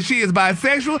hinted that she is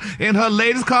bisexual in her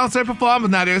latest concert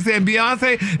performance. Now, they're saying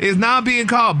Beyonce is now being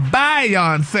called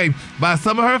Beyonce by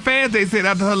some of her fans, they said,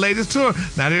 after her latest tour.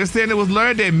 Now, they're saying it was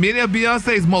learned that many of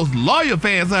Beyonce's most loyal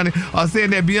fans, honey, are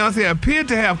saying that Beyonce appeared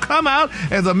to have come out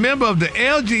as a member of the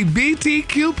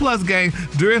LGBTQ plus gang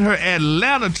during her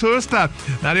Atlanta tour stop.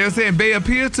 Now they're saying Bey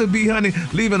appears to be, honey,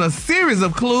 leaving a series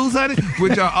of clues, honey,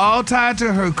 which are all tied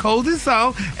to her cozy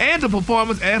song and the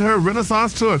performance at her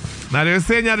Renaissance tour. Now they're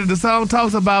saying, y'all, that the song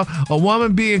talks about a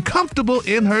woman being comfortable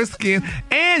in her skin,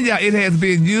 and y'all, it has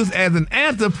been used as an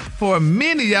anthem for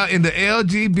many, y'all, in the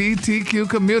LGBTQ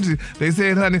community. They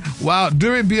said, honey, while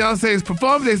during Beyonce's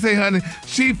performance, they say, honey,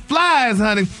 she flies,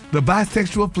 honey, the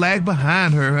bisexual flag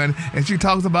behind her, honey, and she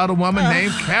talks about a woman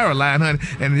named Caroline, honey,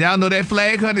 and y'all know that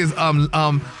flag, honey, is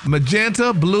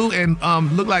magenta, blue, and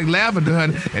look like lavender,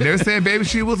 honey, and they're saying, baby,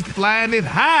 she was flying it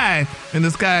high in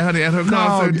the sky, honey, at her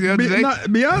concert the other day.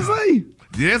 Beyonce?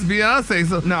 Yes, Beyonce.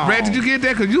 So, no. Brad, did you get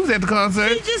that? Because you was at the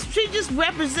concert. She just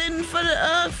representing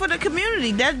for the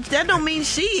community. That don't mean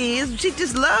she is. She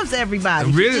just loves everybody.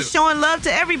 Really? She's just showing love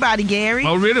to everybody, Gary.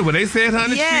 Oh, really? Well, they said,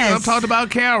 honey, yes. she talked about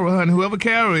Carol, honey, whoever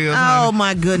Carol is. Oh, honey.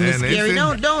 my goodness, Gary.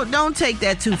 Said, don't take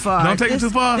that too far. Don't take it too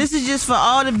far? This is just for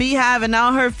all the Beehive and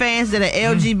all her fans that are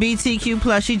LGBTQ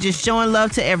plus. She's just showing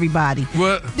love to everybody.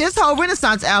 What? This whole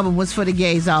Renaissance album was for the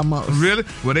gays almost. Really?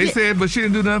 Well, they said, but she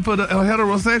didn't do nothing for the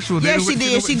heterosexual. Yes, she did.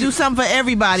 She do something for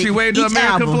everybody. She waved the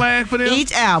American flag for them?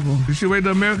 Each album. Did she wave the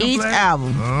American flag? Each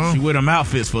album. Oh. She wear them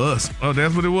outfits for us. Oh,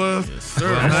 that's what it was? Yes,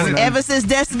 sir. Ever since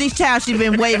Destiny's Child, she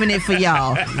been waving it for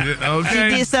y'all. Okay.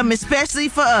 She did something especially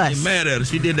for us. You're mad at her.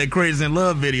 She did that Crazy in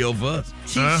Love video for us.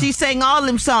 She sang all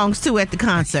them songs, too, at the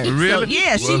concert. Really? So,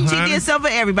 yeah, she did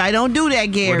something for everybody. Don't do that,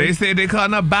 Gary. Well, they said they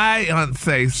called her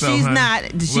Beyonce. So, she's honey. not.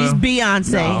 She's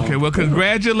Beyonce. No. Okay, well,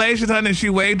 congratulations, honey. She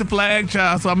waved the flag,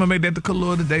 child, so I'm going to make that the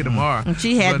color today tomorrow. And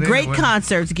she had great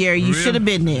concerts, Gary. You should have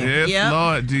been there. Yes, yep.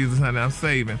 Lord Jesus, honey, I'm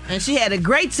saving. And she had a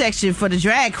great section for the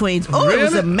drag queens. Oh, really? It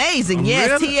was amazing. Yes,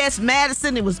 really? T.S.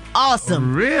 Madison. It was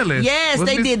awesome. Really? Yes,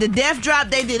 they did the death drop.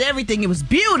 They did everything. It was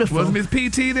beautiful. Was Miss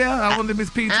PT there? I wonder if Miss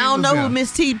PT I don't know who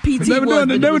Miss PT They were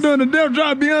doing the death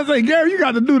drop. Beyonce, Gary, you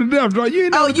got to do the death drop. You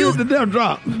ain't never did the death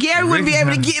drop. Gary wouldn't be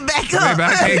able to get back up. Baby,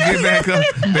 I can't get back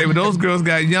up. Baby, those girls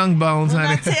got young bones,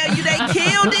 honey. I tell you, they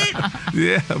killed it.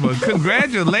 Yeah, but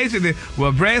congratulations.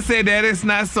 Well, Brad said that it's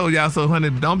not so, y'all. So, honey,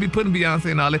 don't be putting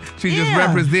Beyonce and all that. She just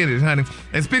represented, honey.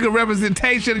 And speaking of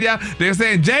representation, y'all, they're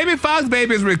saying Jamie Foxx,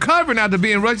 baby, is recovering after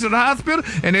being rushed to the hospital.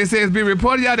 And they say it's been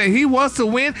reported, y'all, that he wants to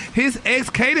win his ex,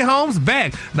 Katie Holmes,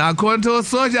 back. Now, according to a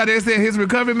source, y'all, they're saying his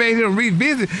recovery made him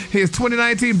revisit his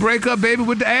 2019 breakup, baby,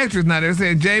 with the actress. Now, they're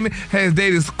saying Jamie has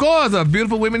dated scores of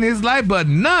beautiful women in his life, but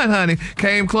none, honey,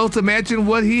 came close to matching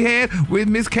what he had with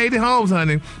Miss Katie Holmes,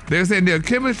 honey. They're saying their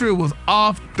chemistry was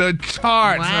off the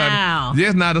charts, honey.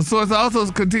 Yes, now the source also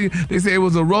continued. They say it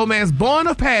was a romance born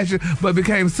of passion, but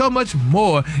became so much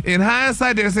more. In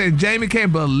hindsight, they're saying Jamie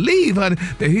can't believe, honey,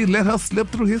 that he let her slip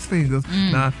through his fingers.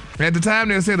 Now, at the time,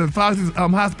 they said that Fox's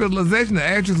hospitalization, the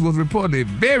actress was reportedly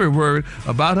very worried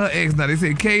about her ex. Now, they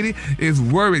say Katie is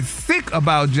worried sick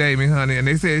about Jamie, honey, and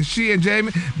they said she and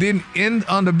Jamie didn't end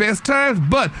on the best terms,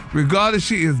 but regardless,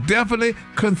 she is definitely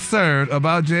concerned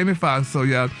about Jamie Foxx. So,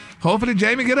 y'all, hopefully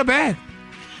Jamie get her back.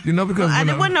 You know, because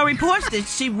there wasn't no reports that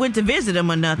she went to visit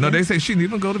him or nothing. No, they say she didn't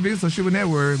even go to visit, so she wasn't that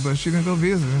worried, but she didn't go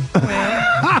visit him.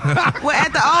 Well,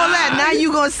 after all that, now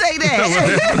you gonna say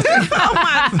that? Oh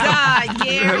my God,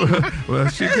 Gary! Well,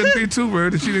 she couldn't be too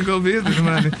worried that she didn't go visit him,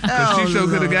 honey. Because she sure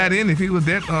could have got in if he was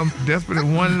that desperate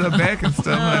and wanted her back and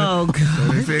stuff, honey. Oh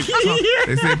God! So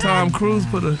they said Tom Cruise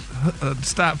put a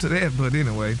stop to that, but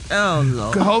anyway. Oh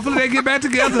Lord! Hopefully they get back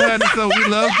together, honey. So we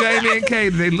love Jamie and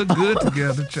Katie. They look good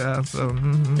together, child. So.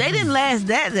 They didn't last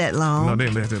that long. No, they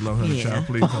didn't last that long, honey, child.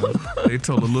 Please, honey. They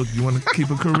told her, look, you want to keep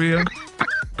a career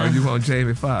or you want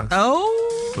Jamie Foxx?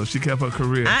 Oh. So she kept her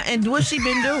career. And what's she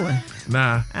been doing?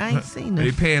 Nah. I ain't seen her.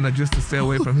 They paying her just to stay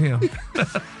away from him.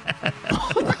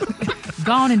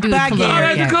 Go on and do the Kaluna. All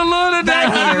right, the Kaluna Day.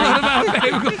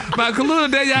 My Kaluna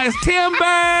Day, y'all, is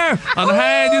timber. On the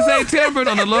high end, you say timber.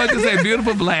 On the low end, you say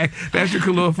beautiful black. That's your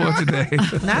Kaluna for today.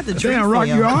 Not the truth. Damn, Rock,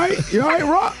 you all right? You all right,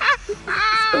 Rock?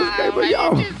 Okay, but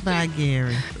y'all. Bye,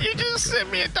 Gary. You just sent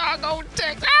me a doggone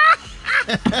text.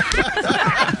 That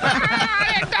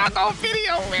doggone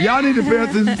video, man. Y'all need to pay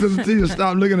attention to the TV.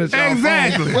 Stop looking at y'all.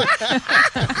 Exactly. Wait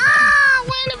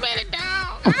a minute,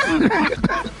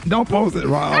 dog. Don't post it,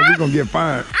 Rock. We're going to get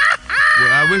fired.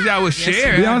 Well, I wish y'all would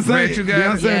share. Beyonce, You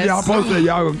guys.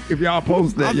 if y'all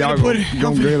post that, y'all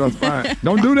gonna get us fine.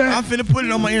 Don't do that. I'm finna put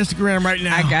it on my Instagram right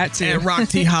now. I got to. At Rock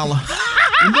T Holla.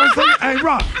 Hey,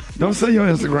 Rock, don't say your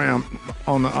Instagram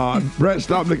on the Brett.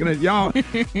 Stop looking at y'all.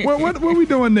 What we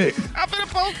doing next? I'm finna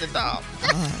post it, dog.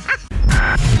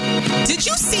 Did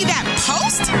you see that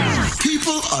post?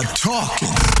 People are talking.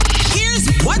 Here's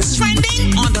what's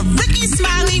trending on the Rickey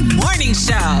Smiley Morning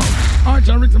Show. All right,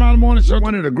 y'all, Rickey Smiley Morning Show.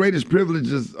 One of the greatest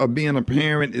privileges of being a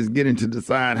parent is getting to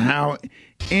decide how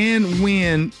and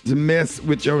when to mess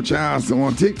with your child. So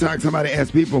on TikTok, somebody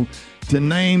asked people to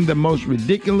name the most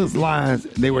ridiculous lies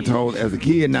they were told as a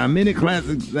kid. Now, many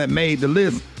classics that made the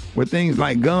list were things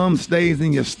like gum stays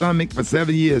in your stomach for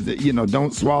 7 years. That,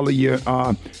 don't swallow your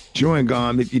chewing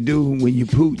gum. If you do, when you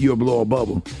poop, you'll blow a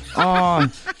bubble.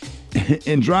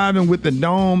 And driving with the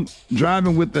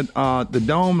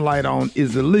dome light on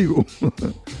is illegal.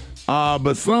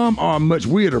 But some are much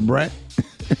weirder, Brett.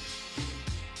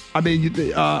 I mean,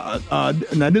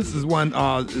 now this is one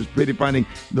is pretty funny.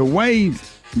 The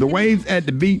waves at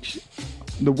the beach.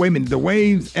 The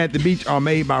waves at the beach are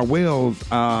made by whales.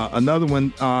 Another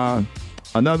one,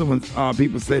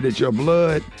 people say that your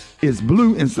blood is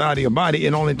blue inside of your body.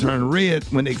 It only turns red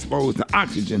when exposed to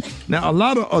oxygen. Now, a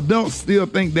lot of adults still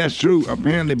think that's true,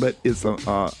 apparently, but it's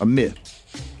a myth.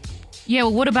 Yeah,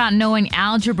 well, what about knowing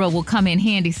algebra will come in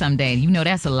handy someday? You know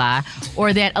that's a lie.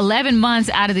 Or that 11 months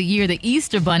out of the year, the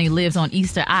Easter Bunny lives on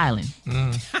Easter Island.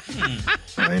 I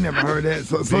ain't never heard that.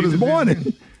 So this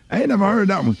morning... I ain't never heard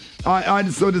that one. All right,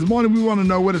 so this morning we want to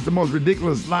know what is the most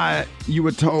ridiculous lie you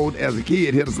were told as a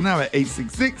kid. Hit us now at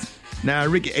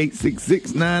 866-9-RICKEY,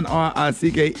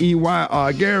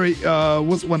 866-9-RICKEY. Gary,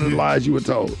 what's one of the lies you were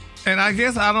told? And I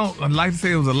guess I don't like to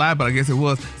say it was a lie, but I guess it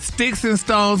was. Sticks and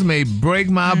stones may break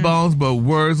my bones, but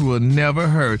words will never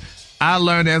hurt. I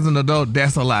learned as an adult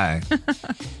that's a lie.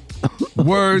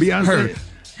 Words hurt.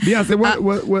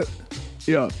 Beyonce, what?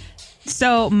 Yeah.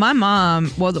 So my mom,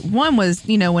 well, one was,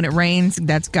 when it rains,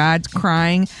 that's God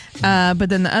crying. But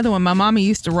then the other one, my mama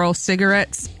used to roll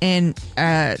cigarettes, and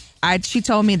she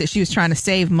told me that she was trying to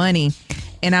save money.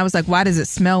 And I was like, why does it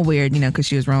smell weird? Because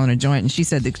she was rolling a joint, and she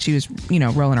said that she was,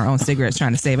 rolling her own cigarettes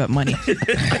trying to save up money.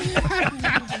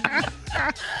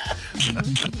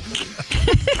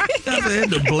 I had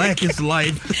the blackest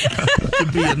life to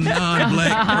be a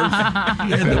non-black person.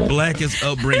 You had the blackest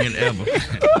upbringing ever.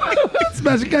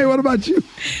 Special K, what about you?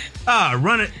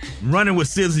 Running with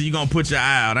scissors, you're going to put your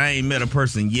eye out. I ain't met a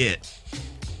person yet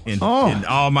in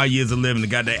all my years of living that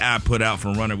got their eye put out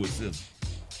from running with scissors.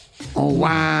 Oh,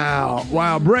 wow.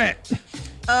 Wow, Brett.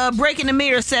 Breaking the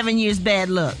mirror, 7 years bad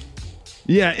luck.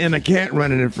 Yeah, and a cat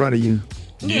running in front of you.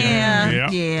 Yeah,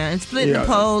 and splitting the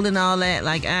pole and all that.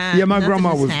 My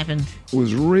grandma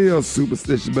was real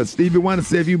superstitious. But Stevie Wonder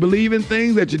said, if you believe in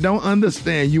things that you don't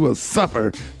understand, you will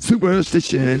suffer.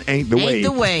 Superstition ain't the way. Ain't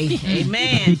the way.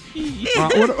 Amen.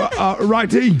 Right,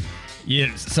 T?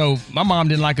 Yeah, so my mom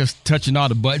didn't like us touching all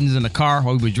the buttons in the car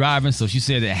while we were driving, so she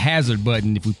said that hazard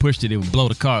button, if we pushed it, it would blow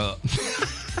the car up.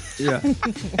 Yeah.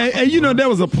 And there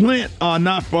was a plant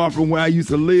not far from where I used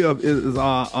to live. It is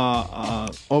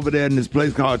over there in this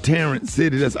place called Tarrant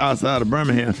City that's outside of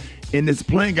Birmingham. And this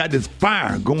plant got this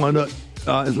fire going up.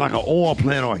 It's like an oil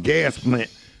plant or a gas plant.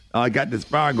 Got this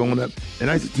fire going up. And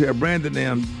I used to tell Brandon,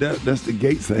 that's the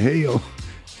gates of hell.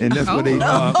 And that's what they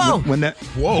when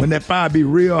that fire be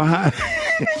real high.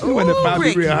 When the fire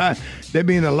be real high,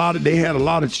 they had a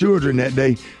lot of children that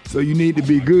day. So you need to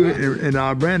be good.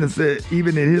 And Brandon said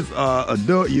even in his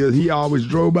adult years, he always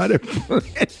drove by there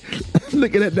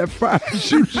looking at that fire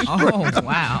shoot. Oh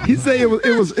wow! He said it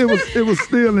was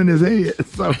still in his head.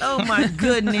 So oh my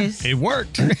goodness, it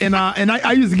worked. And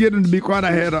I used to get him to be quiet.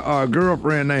 I had a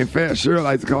girlfriend named Fat Shirley.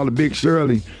 I used to call her Big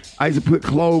Shirley. I used to put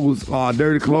clothes,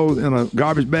 dirty clothes, in a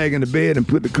garbage bag in the bed and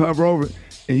put the cover over it.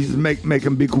 And he used to make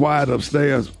them be quiet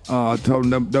upstairs.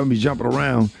 Told them don't be jumping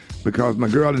around because my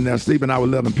girl in there sleeping. I would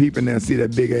let them peep in there and see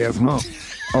that big ass hump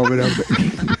over there.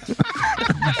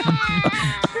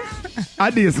 I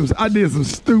did some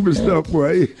stupid stuff,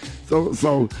 boy.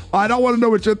 So I don't want to know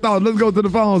what your thoughts. Let's go to the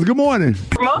phones. Good morning.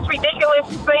 The most ridiculous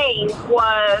thing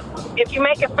was if you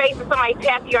make a face and somebody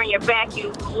tap you on your back,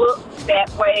 you look that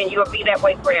way and you'll be that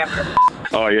way forever.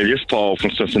 Oh, yeah, this is Paul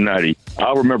from Cincinnati.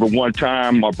 I remember one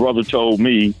time my brother told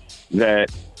me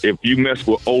that if you mess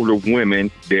with older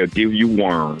women, they'll give you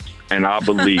worms. And I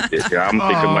believed it. I'm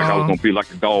thinking like I was going to be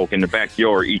like a dog in the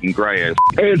backyard eating grass.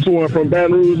 Antoine from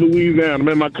Baton Rouge, Louisiana.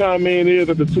 Man, my comment is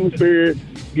that the tooth fairy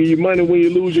give you money when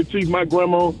you lose your teeth. My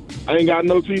grandma ain't got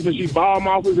no teeth and she ball them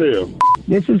off as hell.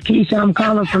 This is Keisha. I'm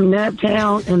calling from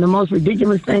Naptown, and the most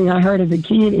ridiculous thing I heard as a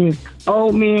kid is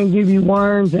old men give you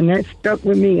worms, and that stuck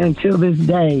with me until this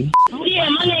day. Yeah,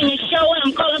 my name is Show, and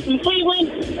I'm calling from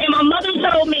Cleveland. And my mother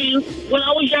told me when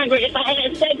I was younger, if I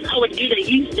had sex, I would get a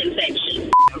yeast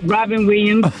infection. Robin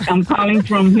Williams. I'm calling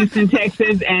from Houston,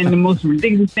 Texas, and the most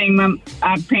ridiculous thing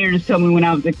our parents told me when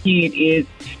I was a kid is,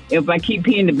 if I keep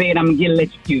peeing the bed, I'm going to get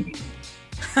electrocuted.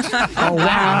 Oh,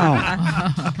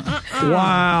 wow.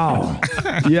 Wow.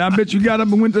 Yeah, I bet you got up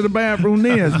and went to the bathroom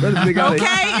then. Especially got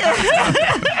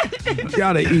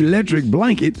got an electric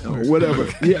blanket or whatever.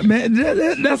 Yeah, man,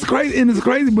 that's crazy. And it's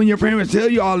crazy when your parents tell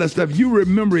you all that stuff. You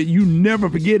remember it. You never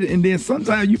forget it. And then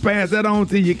sometimes you pass that on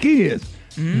to your kids.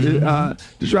 To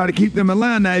try to keep them in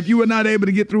line. Now, if you were not able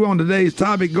to get through on today's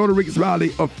topic, go to Rickey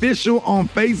Smiley Official on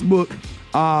Facebook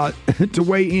to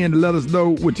weigh in to let us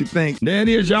know what you think. There it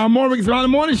is, y'all. More Rickey Smiley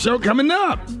Morning Show coming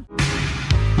up.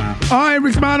 All right,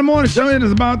 Rickey Smiley Morning Show. It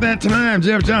is about that time.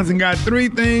 Jeff Johnson got 3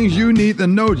 things you need to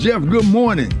know. Jeff, good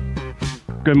morning.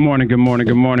 Good morning, good morning,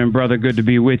 good morning, brother. Good to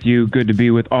be with you. Good to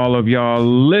be with all of y'all.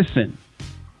 Listen,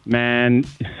 man,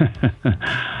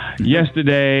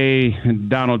 yesterday,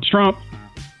 Donald Trump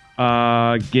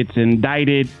gets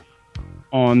indicted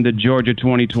on the Georgia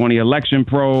 2020 election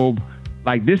probe.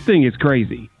 Like, this thing is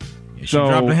crazy. Yeah, she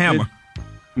dropped the hammer.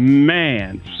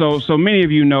 Man, so many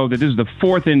of you know that this is the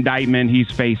 4th indictment he's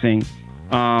facing.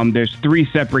 There's 3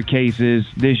 separate cases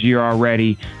this year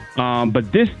already.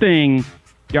 But this thing,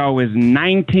 y'all, is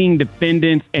 19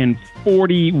 defendants and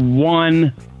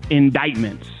 41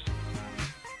 indictments.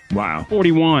 Wow.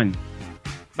 41.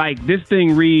 Like, this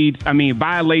thing reads,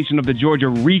 violation of the Georgia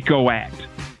RICO Act,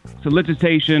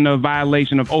 solicitation of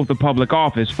violation of oath of public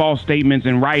office, false statements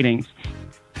in writings,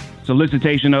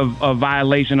 solicitation of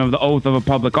violation of the oath of a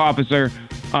public officer,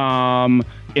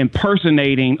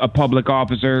 impersonating a public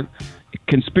officer,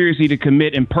 conspiracy to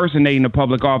commit impersonating a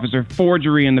public officer,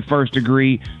 forgery in the first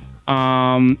degree.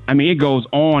 It goes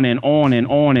on and on and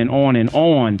on and on and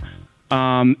on.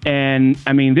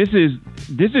 This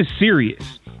is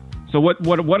serious. So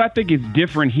what I think is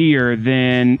different here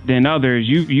than others,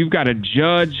 you've got a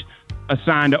judge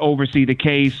assigned to oversee the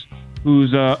case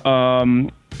who's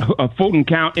in Fulton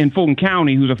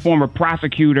County, who's a former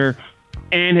prosecutor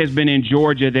and has been in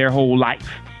Georgia their whole life.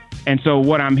 And so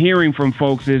what I'm hearing from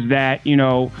folks is that,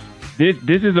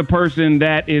 this is a person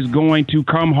that is going to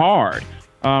come hard,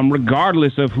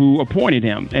 regardless of who appointed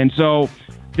him. And so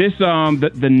this,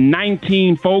 the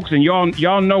 19 folks, and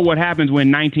y'all know what happens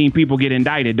when 19 people get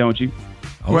indicted, don't you?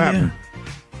 Oh, yeah.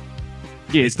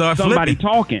 Yeah, somebody flipping.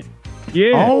 Talking.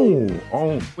 Yeah.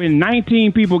 Oh. When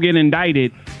 19 people get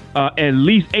indicted, at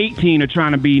least 18 are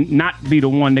trying to not be the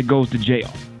one that goes to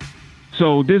jail.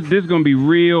 So this is going to be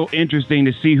real interesting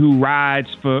to see who rides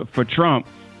for Trump.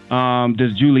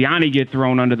 Does Giuliani get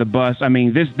thrown under the bus?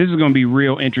 This is going to be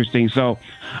real interesting. So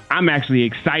I'm actually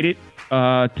excited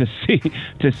to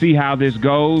see how this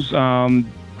goes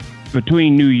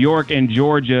between New York and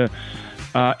Georgia.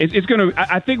 It's going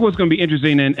to. I think what's going to be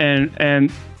interesting,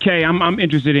 and Kay, I'm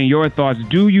interested in your thoughts.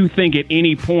 Do you think at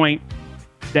any point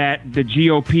that the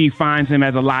GOP finds him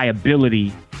as a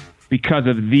liability because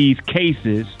of these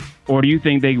cases, or do you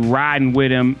think they riding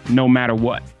with him no matter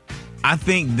what? I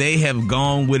think they have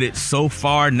gone with it so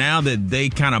far now that they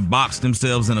kind of boxed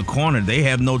themselves in a corner. They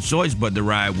have no choice but to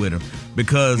ride with him,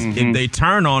 because if they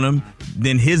turn on him,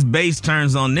 then his base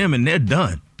turns on them and they're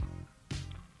done.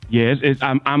 Yes,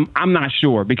 I'm not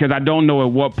sure, because I don't know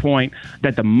at what point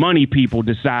that the money people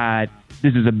decide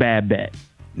this is a bad bet.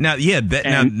 Now, yeah, that's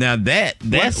they're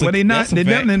definitely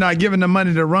not giving the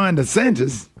money to Ron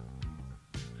DeSantis.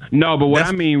 No, but what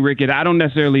I mean, Rick, is I don't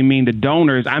necessarily mean the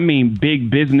donors. I mean big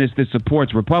business that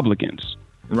supports Republicans.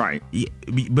 Right. Yeah,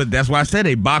 but that's why I said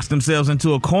they boxed themselves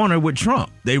into a corner with Trump.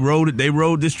 They rode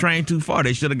this train too far.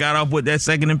 They should have got off with that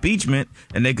second impeachment,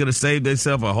 and they could have saved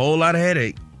themselves a whole lot of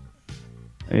headache.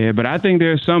 Yeah, but I think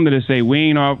there's some that say we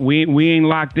ain't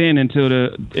locked in until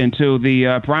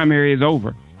the primary is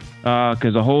over,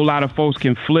 because a whole lot of folks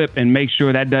can flip and make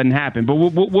sure that doesn't happen. But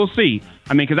we'll see.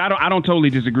 Because I don't totally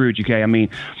disagree with you, Kay.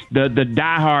 The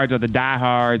diehards are the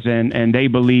diehards, and they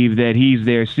believe that he's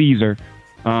their Caesar.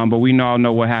 But we all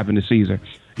know what happened to Caesar.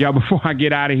 Y'all, before I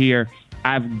get out of here,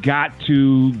 I've got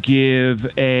to give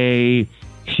a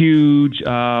huge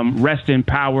rest in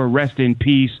power, rest in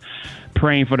peace,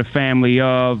 praying for the family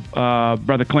of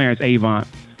Brother Clarence Avant.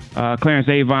 Clarence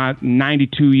Avant,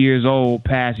 92 years old,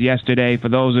 passed yesterday. For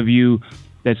those of you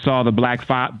that saw the Black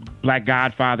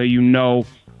Godfather, you know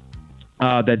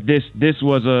that this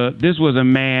was a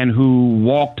man who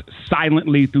walked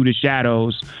silently through the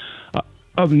shadows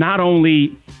of not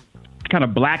only kind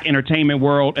of black entertainment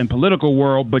world and political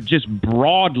world, but just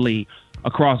broadly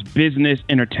across business,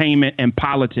 entertainment, and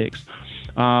politics.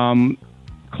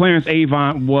 Clarence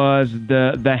Avant was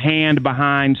the hand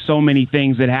behind so many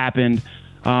things that happened.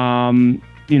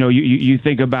 You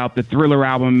think about the Thriller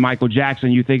album, Michael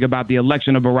Jackson, you think about the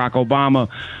election of Barack Obama.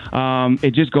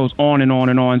 It just goes on and on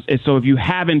and on. And so if you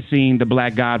haven't seen The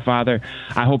Black Godfather,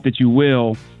 I hope that you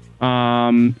will.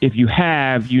 If you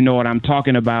have, you know what I'm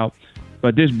talking about.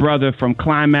 But this brother from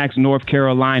Climax, North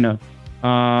Carolina,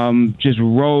 just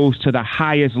rose to the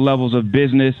highest levels of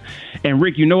business. And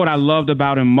Rick, you know what I loved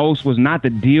about him most was not the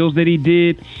deals that he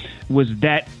did, was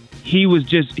that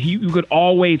you could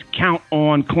always count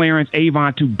on Clarence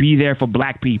Avant to be there for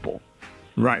black people.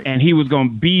 Right. And he was going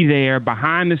to be there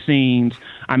behind the scenes.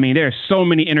 I mean, there are so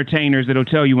many entertainers that'll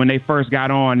tell you when they first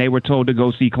got on, they were told to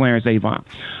go see Clarence Avant.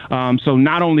 So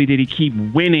not only did he keep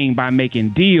winning by making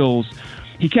deals,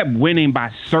 he kept winning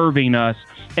by serving us.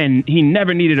 And he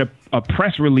never needed a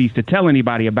press release to tell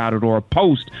anybody about it or a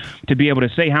post to be able to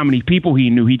say how many people he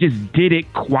knew. He just did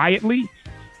it quietly,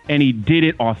 and he did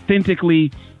it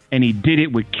authentically, and he did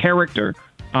it with character.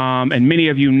 And many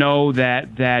of you know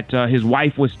that his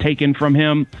wife was taken from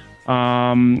him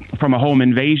from a home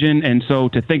invasion. And so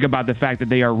to think about the fact that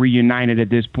they are reunited at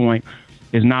this point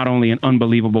is not only an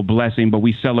unbelievable blessing, but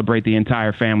we celebrate the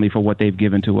entire family for what they've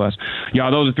given to us.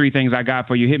 Y'all, those are 3 things I got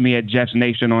for you. Hit me at Jeff's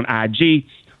Nation on IG.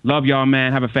 Love y'all,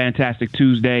 man. Have a fantastic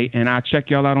Tuesday, and I'll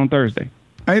check y'all out on Thursday.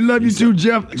 Hey, love you too,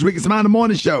 Jeff. Next week, it's Smiley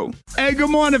Morning Show. Hey,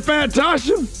 good morning,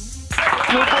 Fantasha.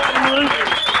 Good morning.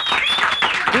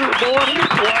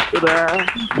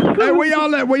 Hey, where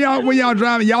y'all at? Where y'all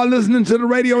driving? Y'all listening to the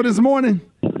radio this morning?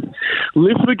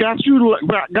 Listen, got you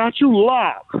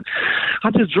locked.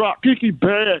 I just dropped Kiki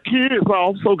bad kids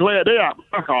off. I'm so glad they out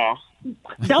my car.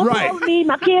 Don't tell me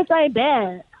my kids ain't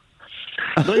bad.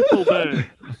 They so bad.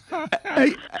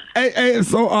 Hey,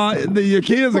 so your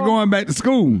kids are going back to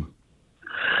school?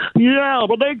 Yeah,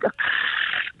 but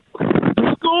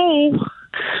the school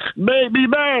made me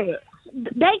mad.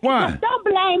 Why? Don't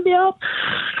blame them.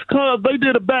 Because they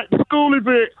did a back to school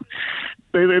event.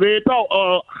 They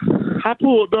thought I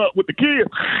pulled up with the kids.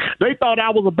 They thought I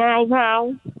was a bounce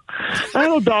house. I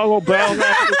ain't no doggone bounce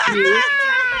house for kids.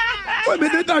 Wait a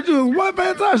minute, they thought you was what,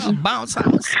 Fantastic? Bounce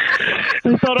house.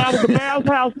 They thought I was a bounce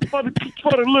house for the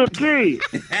little kids.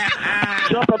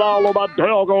 Jumping all on my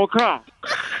doggone car.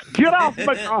 Get off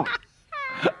my car.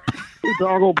 You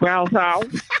doggone bounce house.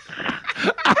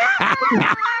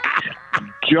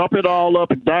 Jumping all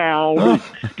up and down.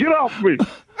 Get off me.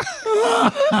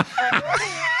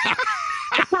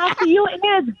 Tasha, you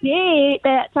is big,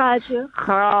 that Tasha.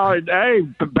 Hey,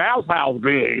 the bounce house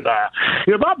big.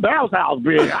 If my bounce house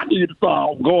big, I need to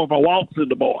start going for walks in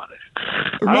the morning.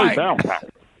 Right. Bounce house.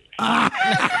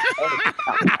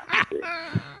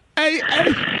 Hey,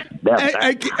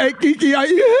 Kiki, are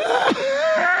you?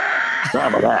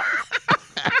 Never that.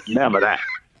 Never that.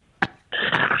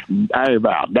 Hey,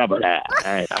 about never that.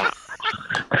 Hey,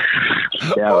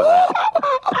 never that.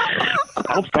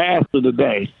 I'm fasting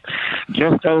today.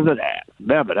 Just because of that.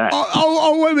 Never that.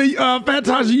 Oh, wait a minute.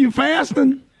 Fantastic, you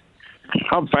fasting?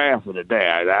 I'm fasting today.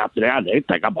 After that, they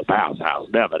think I'm a bounce house.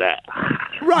 Never that.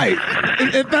 Right.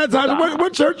 And Fantastic,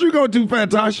 what church you go to,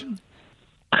 Fantastic?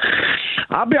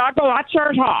 I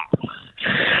church hop.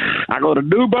 I go to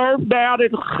New Birth down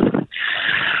in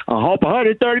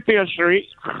 135th Street.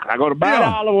 I go to Mount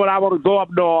Olive when I want to go up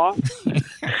north.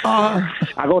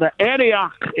 I go to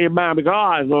Antioch in Miami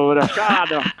Gardens over there.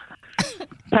 Shout out to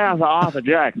Pastor Arthur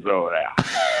Jackson over there.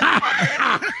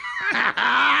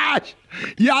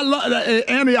 Yeah, I love that.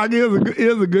 Antioch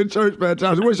is a good church,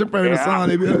 Fantastic. What's your favorite song?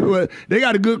 They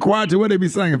got a good choir too. What they be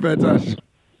singing, Fantastic?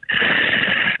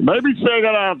 They be singing,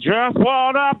 I just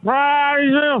want to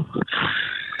praise you.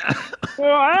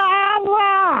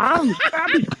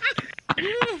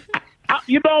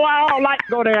 You know, I don't like to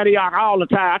go to Antioch all the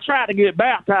time. I tried to get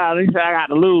baptized. He said I got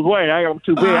to lose weight. I'm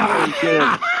too big.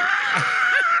 I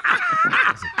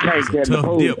can't get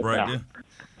tough dip right there.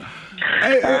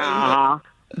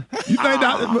 You think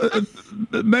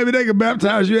that maybe they could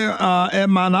baptize you at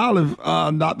Mount Olive,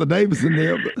 Dr. Davidson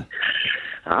there? But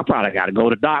I probably got to go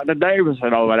to Dr.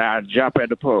 Davidson over there and jump in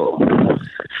the pool.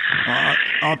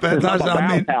 Fantastic! I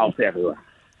mean, house everywhere.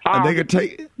 They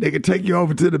could take you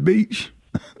over to the beach.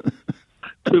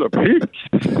 To the beach?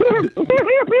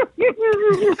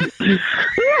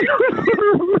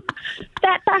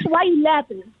 That's why you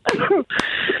laughing.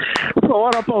 So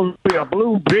what I'm supposed to be, a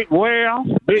blue big whale,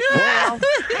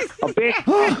 a big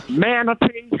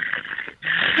manatee,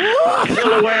 a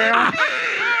killer whale.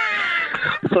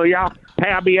 So y'all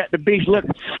have me at the beach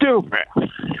looking stupid.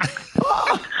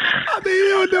 I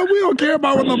mean, we don't care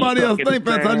about what nobody else thinks.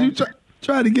 That's how you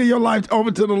try to get your life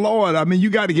over to the Lord. I mean, you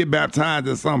got to get baptized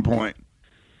at some point.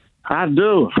 I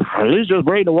do. At least just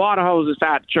bring the water hose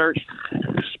inside the church.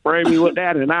 Spray me with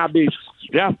that, and I'll be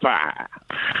just fine.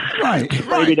 Right.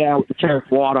 Spray me down with the church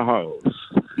water hose.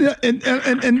 Yeah, and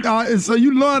so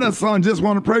you love that song, Just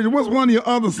Want to Praise You. What's one of your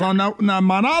other songs? Now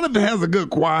Mount Olive has a good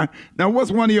choir. Now,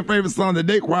 what's one of your favorite songs that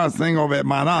they choir sing over at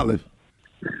Mount Olive?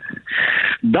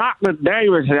 Dr.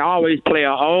 Davis always play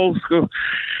an old school.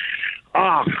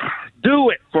 Do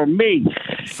It For Me.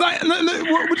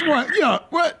 Which one? Yeah,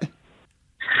 what?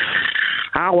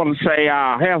 I want to say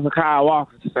Hezekiah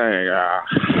Walker sing.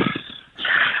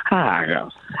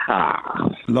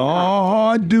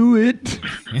 Lord, do it.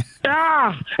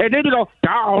 And then you go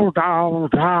down, down,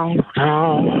 down,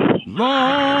 down.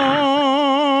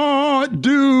 Lord,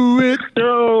 do it.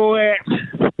 Do it.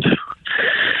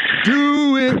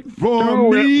 Do it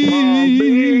for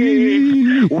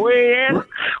me. When?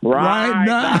 Right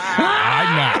now.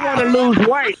 I want to lose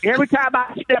weight every time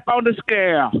I step on the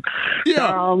scale. Yeah.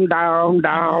 Down, down,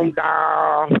 down,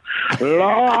 down.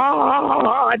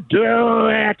 Lord, do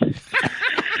it.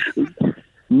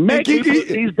 Make me put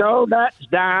these donuts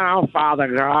down, Father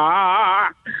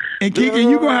God. And Kiki,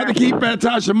 you're going to have to keep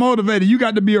Natasha motivated. You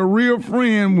got to be a real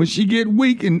friend when she get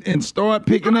weak and start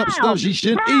picking up stuff she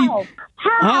shouldn't eat.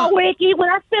 How, Rickey? When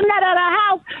I send that out of the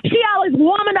house, she always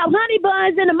warming up honey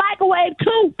buns in the microwave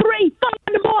 2, 3, 4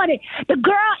 in the morning. The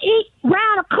girl eat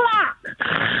round the clock.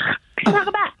 Talk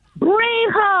about bring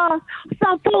her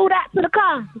some food out to the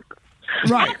car.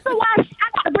 Right. Ask her why I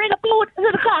got to bring her food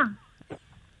to the car.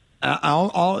 I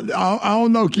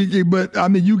don't know, Kiki, but I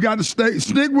mean, you got to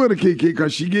stick with her, Kiki,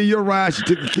 because she give you a ride. She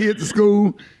took the kids to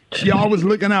school. She always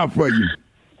looking out for you.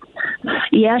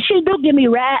 Yeah, she do give me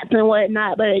rides and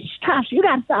whatnot, but it's tough. You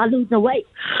got to start losing weight.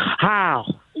 How?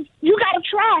 You got to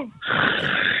try.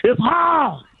 It's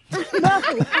hard.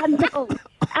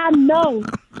 I know.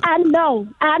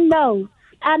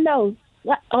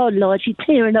 What? Oh, Lord, she's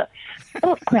tearing up.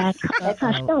 Don't cry,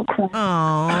 Hush, don't cry.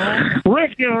 Aww.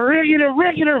 Rickey,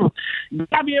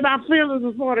 got me in my feelings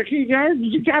before the key game.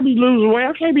 You got me losing weight.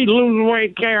 I can't be losing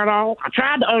weight carrying on. I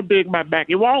tried to unbig my back.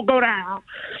 It won't go down.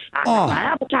 My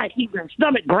appetite keeps my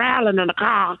stomach growling in the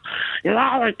car. You know,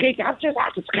 I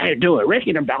just can't do it.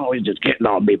 Rickey, I'm always just getting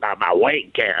on me by my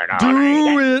weight carrying on.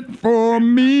 Do it for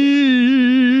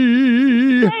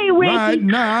me. Hey, Rickey. Right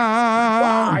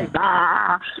now. Right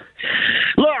now.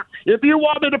 Look, if you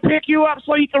want me to pick you up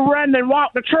so you can run and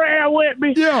walk the trail with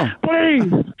me,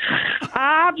 please,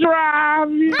 I'll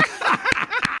drive you.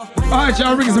 All right,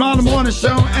 y'all, Rickey Smiley in the Morning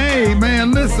Show. Hey,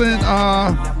 man, listen.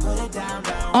 All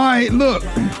right, look.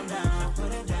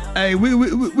 Hey,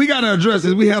 we got to address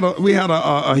this. We had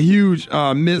a huge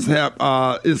mishap.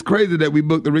 It's crazy that we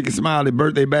booked the Rickey Smiley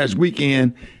birthday bash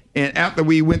weekend. And after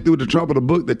we went through the trouble to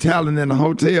book the talent in the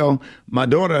hotel, my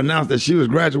daughter announced that she was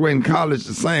graduating college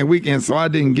the same weekend, so I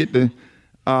didn't get to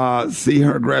see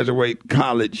her graduate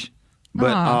college.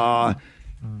 But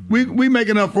we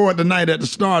making up for it tonight at the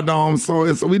Stardome. So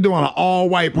we doing an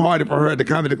all-white party for her at the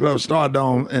Comedy Club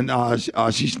Stardome. And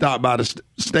she stopped by the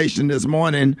station this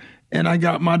morning, and I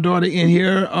got my daughter in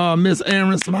here, Miss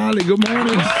Erin Smiley. Good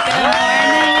morning.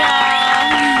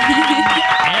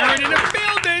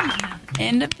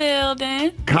 In the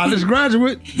building. College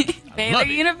graduate. Baylor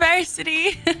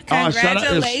University.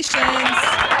 Congratulations.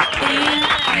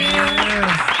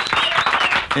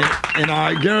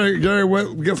 And Gary,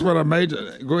 guess what I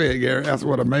major? Go ahead, Gary. Ask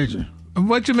what I major.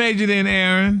 What you majored in,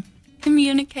 Erin?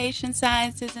 Communication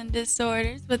Sciences and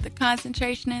Disorders with a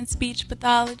concentration in speech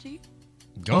pathology.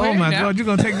 Oh, my God. You're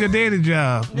going to take your daddy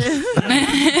job.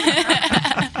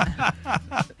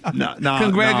 No,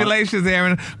 Congratulations,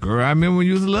 Erin. Girl, I remember when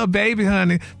you was a little baby,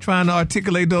 honey, trying to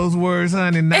articulate those words,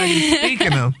 honey. Now you're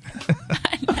speaking them.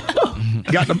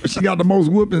 She got the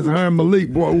most whoopings, her and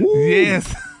Malik, boy. Woo.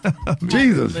 Yes.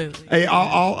 Jesus. Hey,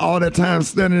 all that time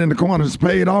standing in the corners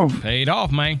paid off. Paid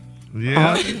off, man.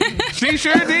 Yeah. She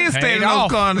sure did stay in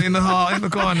those corners, in the hall, in the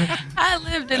corner. I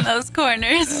lived in those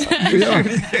corners.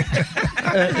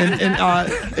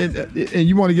 And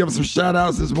you want to give us some shout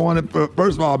outs this morning.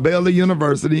 First of all, Baylor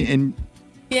University.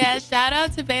 Yeah, shout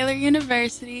out to Baylor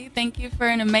University. Thank you for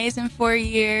an amazing 4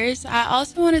 years. I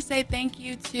also want to say thank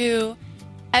you to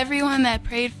everyone that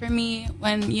prayed for me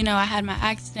when, I had my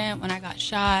accident, when I got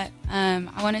shot. I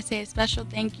want to say a special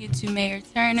thank you to Mayor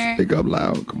Turner. Speak up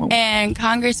loud, come on. And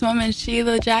Congresswoman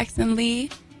Sheila Jackson Lee.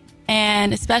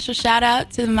 And a special shout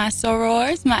out to my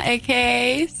sorors, my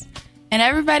AKAs, and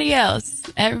everybody else.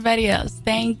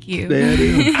 Thank you. There it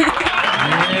is.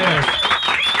 Yes.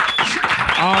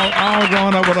 all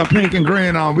growing up with a pink and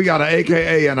green on. We got an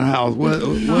AKA in the house. What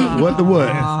the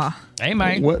what? Hey,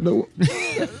 man. What you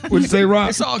say, Rob?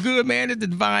 It's all good, man. It's the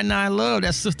Divine Nine love.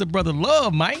 That's sister brother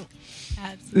love, man.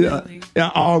 Absolutely.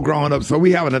 Yeah, all growing up. So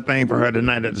we having a thing for her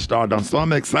tonight at the Stardome. So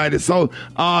I'm excited. So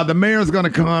the mayor's going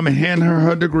to come and hand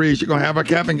her degree. She's going to have her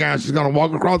cap and gown. She's going to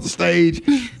walk across the stage,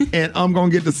 and I'm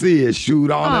going to get to see it. Shoot,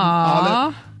 all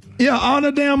that. Yeah, all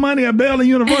the damn money at Baylor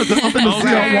University. I'm going to see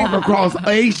her walk across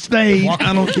a stage.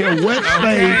 I don't care what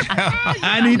stage.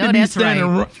 I need to be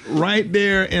standing right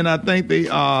there. And I think the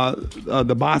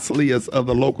Basileus of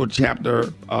the local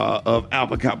chapter of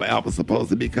Alpha Kappa Alpha supposed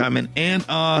to be coming. And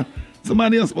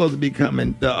somebody else supposed to be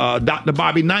coming. Dr.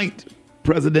 Bobby Knight,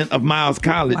 president of Miles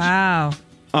College. Wow.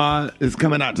 Is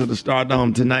coming out to the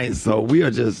Stardome tonight. So we are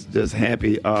just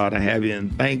happy to have you.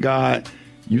 And thank God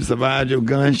you survived your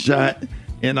gunshot.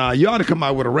 And you ought to come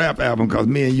out with a rap album because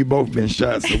me and you both been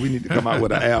shot, so we need to come out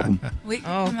with an album. We can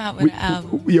come out with an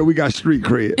album. Yeah, we got street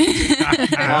cred.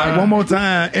 All right, one more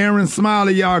time. Erin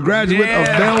Smiley, y'all, graduate of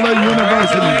Baylor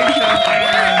University.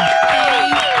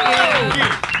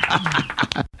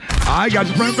 I got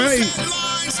your front page.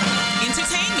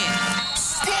 Entertainment.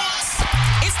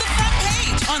 It's the front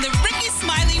page on the Rickey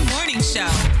Smiley Morning Show.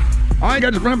 All right,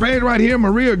 got your front page right here.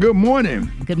 Maria, good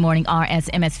morning. Good morning,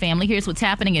 RSMS family. Here's what's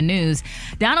happening in news.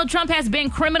 Donald Trump has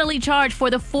been criminally charged for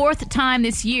the fourth time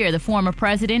this year. The former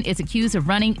president is accused of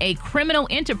running a criminal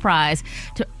enterprise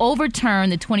to overturn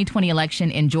the 2020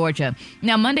 election in Georgia.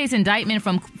 Now, Monday's indictment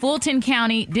from Fulton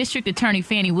County District Attorney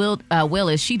Fannie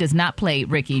Willis, she does not play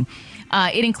Rickey.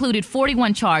 It included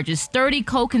 41 charges, 30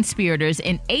 co-conspirators,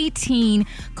 and 18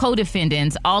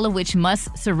 co-defendants, all of which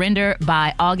must surrender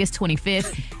by August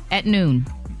 25th at noon.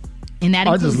 And that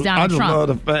includes Donald Trump. I just love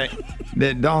the fact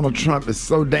that Donald Trump is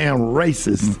so damn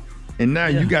racist. And now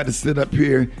you got to sit up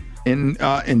here and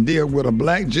deal with a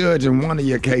black judge in one of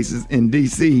your cases in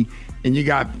D.C., and you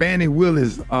got Fannie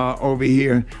Willis over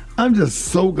here. I'm just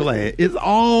so glad. It's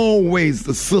always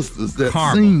the sisters that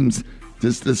seems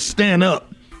just to stand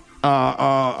up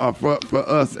for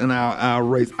us and our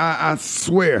race. I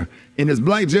swear. And this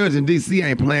black judge in D.C.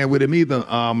 ain't playing with him either,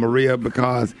 Maria,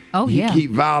 because he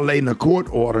keep violating a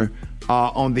court order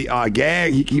on the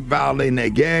gag. He keep violating that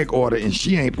gag order, and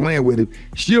she ain't playing with him.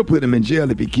 She'll put him in jail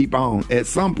if he keep on. At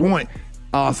some point,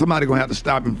 somebody going to have to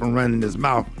stop him from running his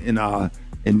mouth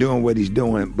and doing what he's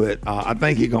doing. But I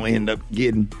think he's going to end up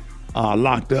getting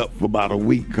locked up for about a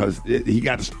week because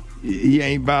he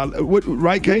ain't violating.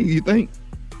 Right, Kate, you think?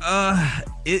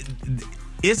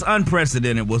 It's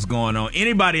unprecedented what's going on.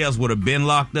 Anybody else would have been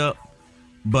locked up,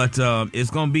 but it's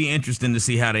going to be interesting to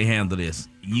see how they handle this.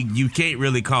 You can't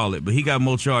really call it, but he got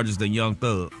more charges than Young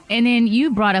Thug. And then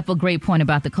you brought up a great point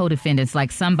about the co-defendants,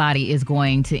 like somebody is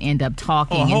going to end up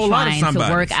talking and trying to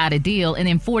work out a deal, and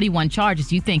then 41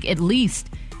 charges. You think at least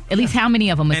how many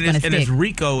of them is going to stick? And it's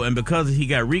RICO, and because he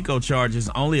got RICO charges,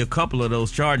 only a couple of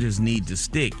those charges need to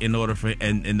stick in order for,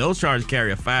 and those charges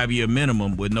carry a 5-year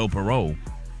minimum with no parole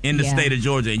in the state of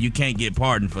Georgia, and you can't get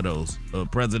pardoned for those.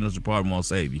 Presidential pardon won't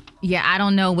save you. Yeah, I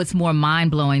don't know what's more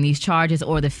mind-blowing, these charges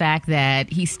or the fact that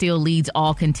he still leads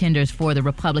all contenders for the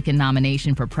Republican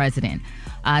nomination for president.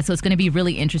 So it's going to be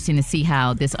really interesting to see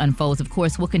how this unfolds. Of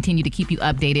course, we'll continue to keep you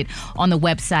updated on the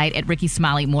website at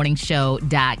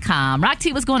RickeySmileyMorningShow.com. Rock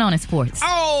T, what's going on in sports?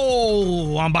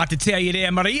 Oh, I'm about to tell you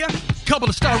there, Maria. Couple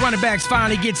of star running backs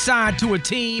finally get signed to a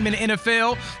team in the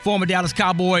NFL. Former Dallas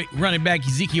Cowboy running back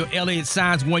Ezekiel Elliott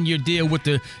signs 1-year deal with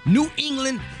the New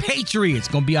England Patriots.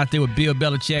 Going to be out there with Bill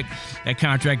Belichick. That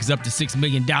contract is up to $6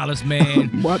 million,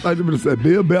 man. Well, I thought you were going to say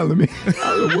Bill Bellamy.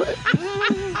 What?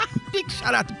 Big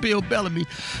shout out to Bill Bellamy.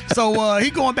 So he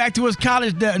going back to his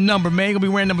college number, man. He's going to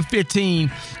be wearing number 15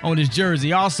 on his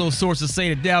jersey. Also, sources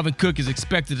say that Dalvin Cook is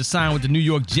expected to sign with the New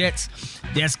York Jets.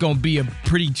 That's going to be a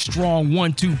pretty strong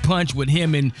 1-2 punch with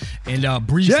him and Breece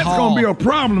Hall. Jets going to be a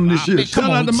problem this year.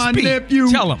 Shout out to my nephew.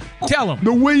 Tell him.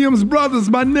 The Williams brothers,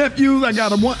 my nephews. I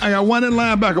got one in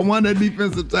linebacker, one at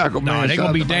defensive tackle, man. They're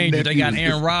going to be dangerous. They got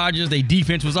Aaron Rodgers. Their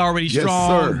defense was already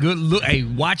strong. Yes, sir. Good look. Hey,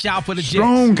 watch out for the Jets.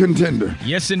 Strong contender.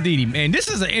 Yes, indeed. Man, this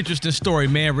is an interesting story,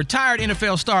 man. Retired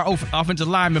NFL star offensive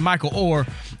lineman Michael Orr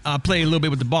played a little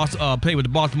bit with the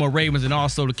Baltimore Ravens and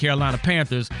also the Carolina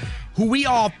Panthers, who we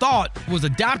all thought was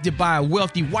adopted by a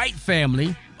wealthy white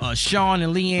family. Sean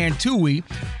and Leanne Toohey,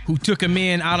 who took him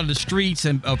in out of the streets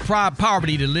and of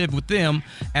poverty to live with them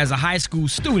as a high school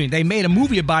student. They made a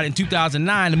movie about it in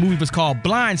 2009. The movie was called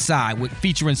Blindside,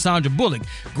 featuring Sandra Bullock.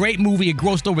 Great movie. It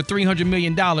grossed over $300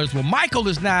 million. Well, Michael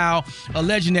is now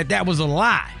alleging that was a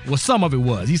lie. Well, some of it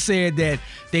was. He said that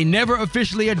they never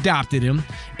officially adopted him,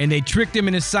 and they tricked him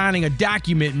into signing a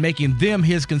document making them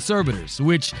his conservators,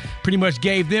 which pretty much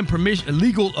gave them permission,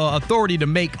 legal authority to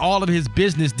make all of his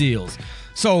business deals.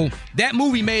 So that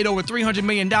movie made over $300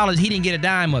 million. He didn't get a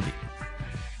dime of it.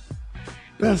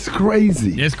 That's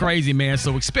crazy. It's crazy, man.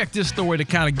 So expect this story to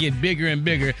kind of get bigger and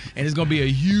bigger, and it's going to be a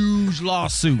huge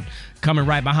lawsuit coming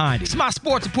right behind it. It's my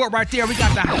sports report right there. We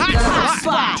got the hot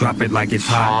spot. Drop it like it's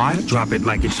hot. Drop it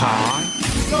like it's hot.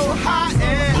 So hot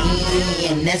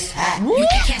and that's hot. You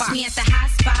can catch me at the hot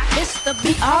spot. It's the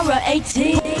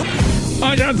BR18.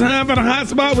 I got time for the hot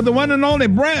spot with the one and only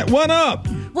Brett. What up?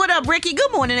 What up, Rickey?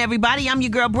 Good morning, everybody. I'm your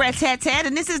girl, Brett Tat,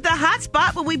 and this is the hot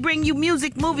spot where we bring you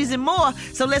music, movies, and more.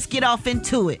 So let's get off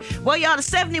into it. Well, y'all, the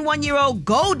 71-year-old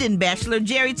Golden Bachelor,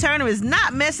 Jerry Turner, is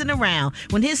not messing around.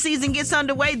 When his season gets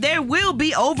underway, there will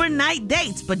be overnight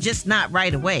dates, but just not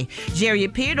right away. Jerry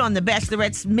appeared on the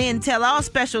Bachelorette's Men Tell All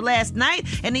special last night,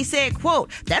 and he said,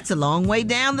 quote, "That's a long way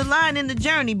down the line in the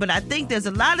journey, but I think there's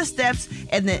a lot of steps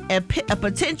and a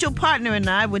potential partner and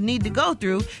I would need to go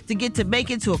through to get to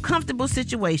make it to a comfortable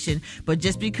situation. But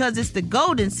just because it's the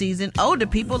golden season, older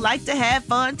people like to have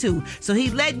fun too. So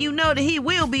he's letting you know that he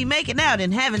will be making out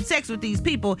and having sex with these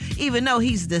people, even though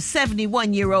he's the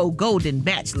 71-year-old Golden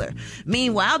Bachelor."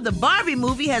 Meanwhile, the Barbie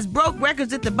movie has broke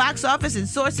records at the box office, and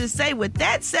sources say with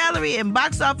that salary and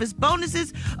box office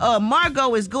bonuses,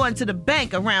 Margot is going to the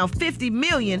bank around $50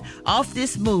 million off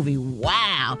this movie.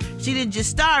 Wow. She didn't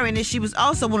just star in it, she was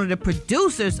also one of the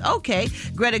producers. Okay,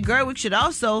 Greta Gerwig should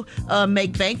also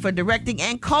make bank for directing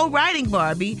and co-writing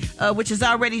Barbie, which has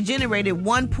already generated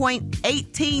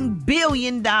 $1.18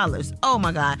 billion. Oh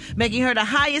my God, making her the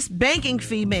highest banking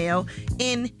female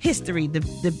in history,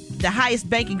 the highest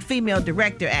banking female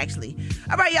director, actually.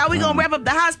 All right, y'all, we're going to wrap up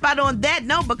the hot spot on that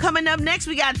note, but coming up next,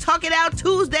 we got Talk It Out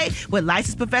Tuesday with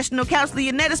licensed professional counselor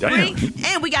Yanetta Spring,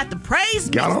 and we got the Praise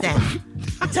Mix down.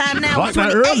 Time now is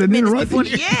 28 minutes before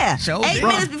the, 8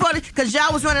 minutes before the, because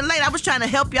y'all was running late. I was trying to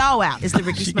help y'all out. It's the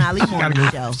Rickey Smiley Morning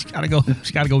Show. She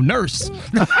gotta go nurse.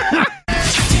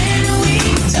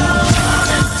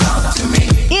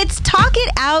 It's Talk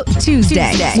It Out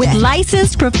Tuesday with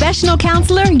licensed professional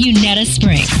counselor Yanetta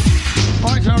Spring.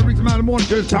 All right, y'all, Rickey Smiley Morning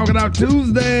Show, Talk It Out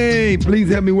Tuesday. Please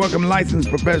help me welcome licensed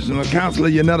professional counselor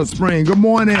Yanetta Spring. Good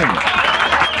morning. Good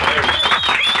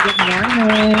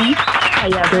morning. How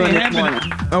y'all doing this morning?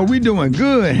 Oh, we doing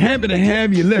good. Happy to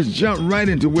have you. Let's jump right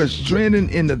into what's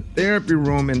trending in the therapy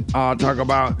room and talk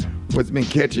about what's been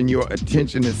catching your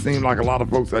attention. It seems like a lot of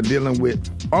folks are dealing with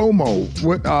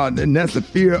FOMO, and that's the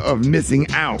fear of missing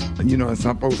out. You know, and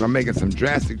some folks are making some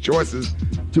drastic choices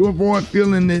to avoid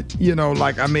feeling it. You know,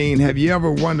 have you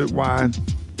ever wondered why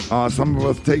some of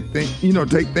us take things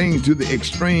to the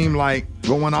extreme, like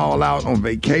going all out on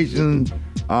vacations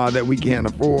that we can't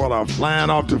afford, or flying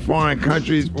off to foreign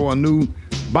countries for a new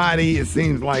body? It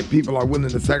seems like people are willing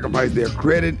to sacrifice their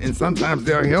credit and sometimes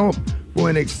their health for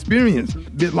an experience.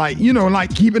 Bit like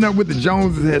keeping up with the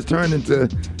Joneses has turned into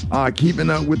keeping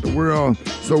up with the world.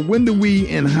 So when do we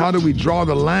and how do we draw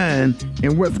the line,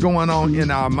 and what's going on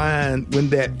in our mind when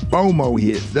that FOMO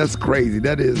hits? That's crazy.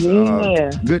 That is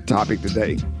a good topic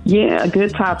today. Yeah, a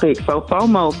good topic. So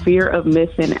FOMO, fear of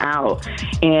missing out.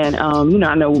 And,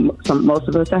 I know most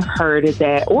of us have heard of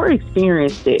that or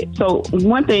experienced it. So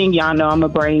one thing, y'all know, I'm a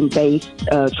brain-based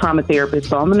trauma therapist,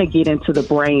 so I'm going to get into the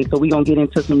brain. So we're going to get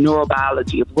into some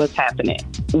neurobiology of what's happening.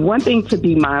 One thing to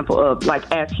be mindful of,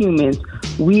 like as humans,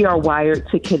 we are wired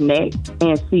to connect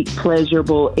and seek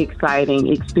pleasurable,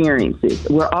 exciting experiences.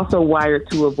 We're also wired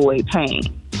to avoid pain.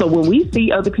 So when we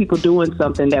see other people doing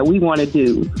something that we want to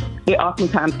do, it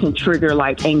oftentimes can trigger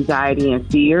like anxiety and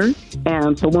fear.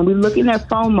 And so when we're looking at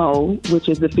FOMO, which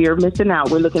is the fear of missing out,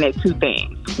 we're looking at two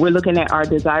things. We're looking at our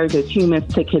desires as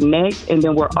humans to connect, and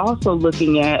then we're also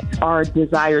looking at our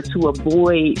desire to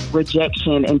avoid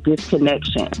rejection and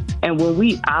disconnection. And when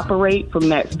we operate from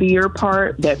that fear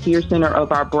part, that fear center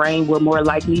of our brain, we're more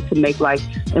likely to make like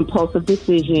impulsive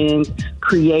decisions,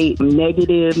 create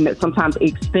negative, sometimes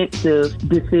expensive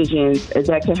decisions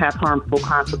that can have harmful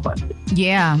consequences.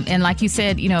 Yeah, and like you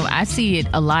said, I see it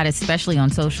a lot, especially on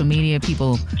social media,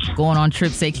 people going on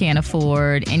trips they can't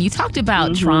afford. And you talked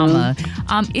about trauma.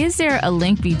 Is there a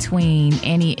link between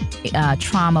any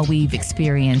trauma we've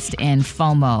experienced and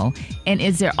FOMO? And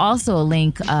is there also a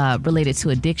link related to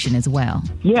addiction as well?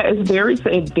 Yeah, it's very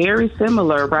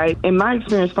similar, right? In my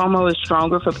experience, FOMO is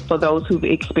stronger for those who've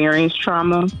experienced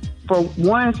trauma. For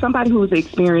one, somebody who's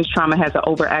experienced trauma has an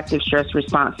overactive stress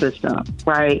response system,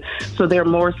 right? So they're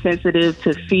more sensitive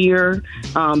to fear.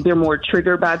 They're more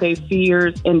triggered by their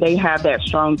fears, and they have that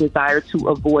strong desire to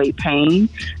avoid pain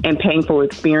and painful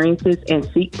experiences and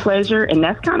seek pleasure. And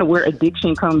that's kind of where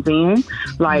addiction comes in.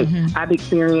 Like, I've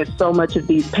experienced so much of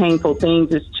these painful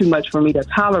things. It's too much for me to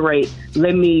tolerate.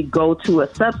 Let me go to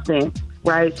a substance,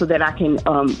 right, so that I can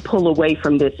pull away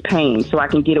from this pain, so I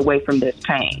can get away from this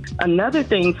pain. Another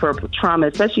thing for trauma,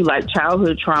 especially like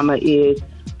childhood trauma, is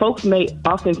folks may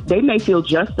feel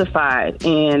justified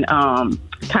in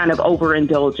kind of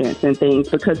overindulgence and things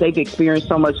because they've experienced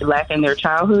so much lack in their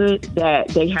childhood that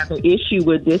they have an issue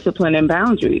with discipline and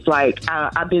boundaries. Like,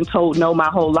 I've been told no my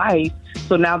whole life,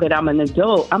 so now that I'm an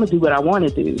adult, I'm going to do what I want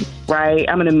to do, right?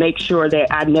 I'm going to make sure that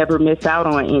I never miss out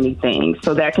on anything.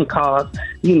 So that can cause,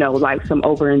 like some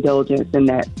overindulgence in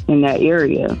that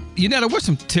area. What's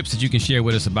some tips that you can share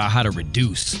with us about how to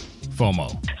reduce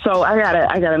FOMO? So I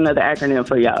got another acronym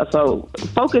for y'all. So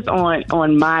focus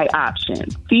on my option.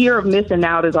 Fear of missing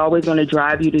out is always going to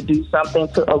drive you to do something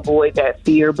to avoid that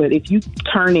fear. But if you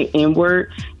turn it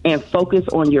inward and focus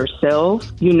on yourself,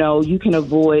 you can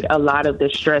avoid a lot of the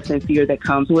stress and fear that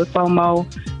comes with FOMO.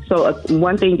 So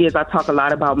one thing is I talk a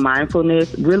lot about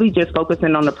mindfulness, really just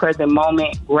focusing on the present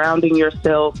moment, grounding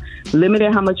yourself,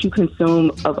 limiting how much you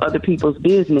consume of other people's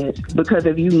business. Because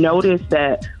if you notice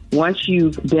that once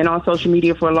you've been on social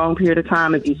media for a long period of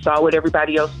time, if you saw what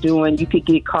everybody else doing, you could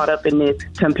get caught up in this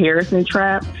comparison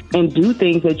trap and do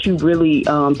things that you really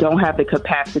don't have the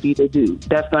capacity to do.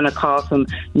 That's going to cause some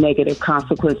negative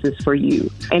consequences for you.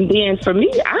 And then for me,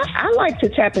 I like to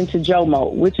tap into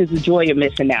JOMO, which is the joy of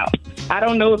missing out. I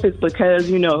don't know if it's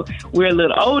because, we're a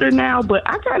little older now, but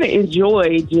I kind of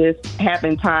enjoy just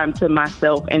having time to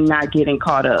myself and not getting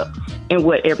caught up in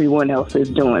what everyone else is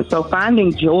doing. So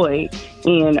finding joy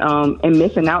and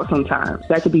missing out sometimes,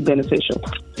 that could be beneficial.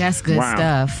 That's good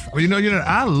stuff. Well,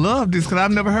 I love this because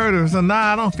I've never heard of it. So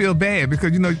now I don't feel bad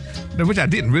because, which I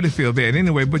didn't really feel bad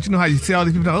anyway, but you know how you see all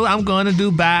these people, I'm going to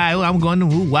Dubai, I'm going to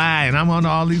Hawaii, and I'm on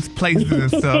all these places and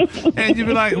stuff. And you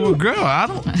be like, well, girl, I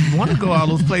don't want to go all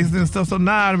those places and stuff. So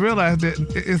now I realize that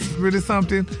it's really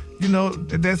something,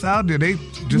 that's out there. They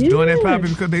just doing that probably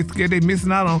because they scared they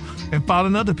missing out on and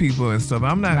following other people and stuff.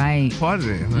 I'm not part of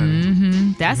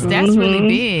that. That's really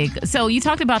big. So you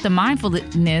talked about the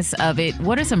mindfulness of it.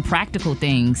 What are some practical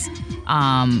things,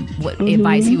 what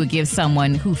advice you would give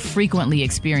someone who frequently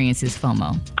experiences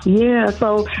FOMO? Yeah,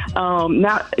 so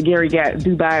now Gary got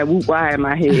Dubai and Hawaii in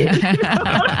my head.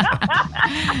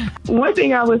 One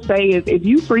thing I would say is if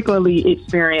you frequently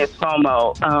experience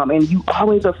FOMO and you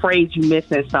always afraid you're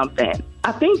missing something,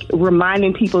 I think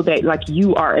reminding people that, like,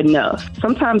 you are enough.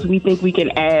 Sometimes we think we can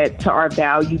add to our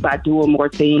value by doing more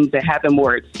things and having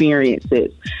more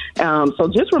experiences. So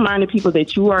just reminding people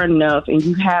that you are enough and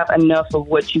you have enough of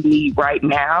what you need right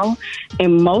now.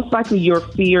 And most likely your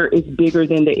fear is bigger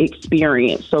than the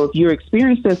experience. So if you're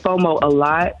experiencing FOMO a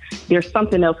lot, there's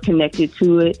something else connected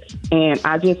to it. And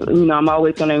I just, I'm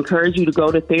always going to encourage you to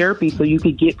go to therapy so you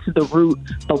can get to the root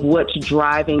of what's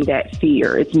driving that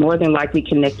fear. It's more than likely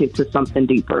connected to something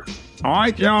deeper. All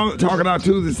right, y'all. Talking Our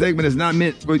Tuesday segment is not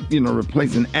meant for,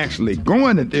 replacing actually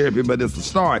going to therapy, but it's a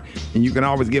start. And you can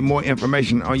always get more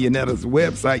information on Yonetta's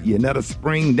website,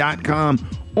 YonettaSpring.com,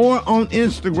 or on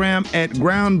Instagram at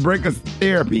Groundbreakers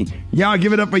Therapy. Y'all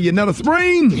give it up for Yonetta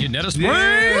Spring. Yonetta Spring.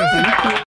 Yeah.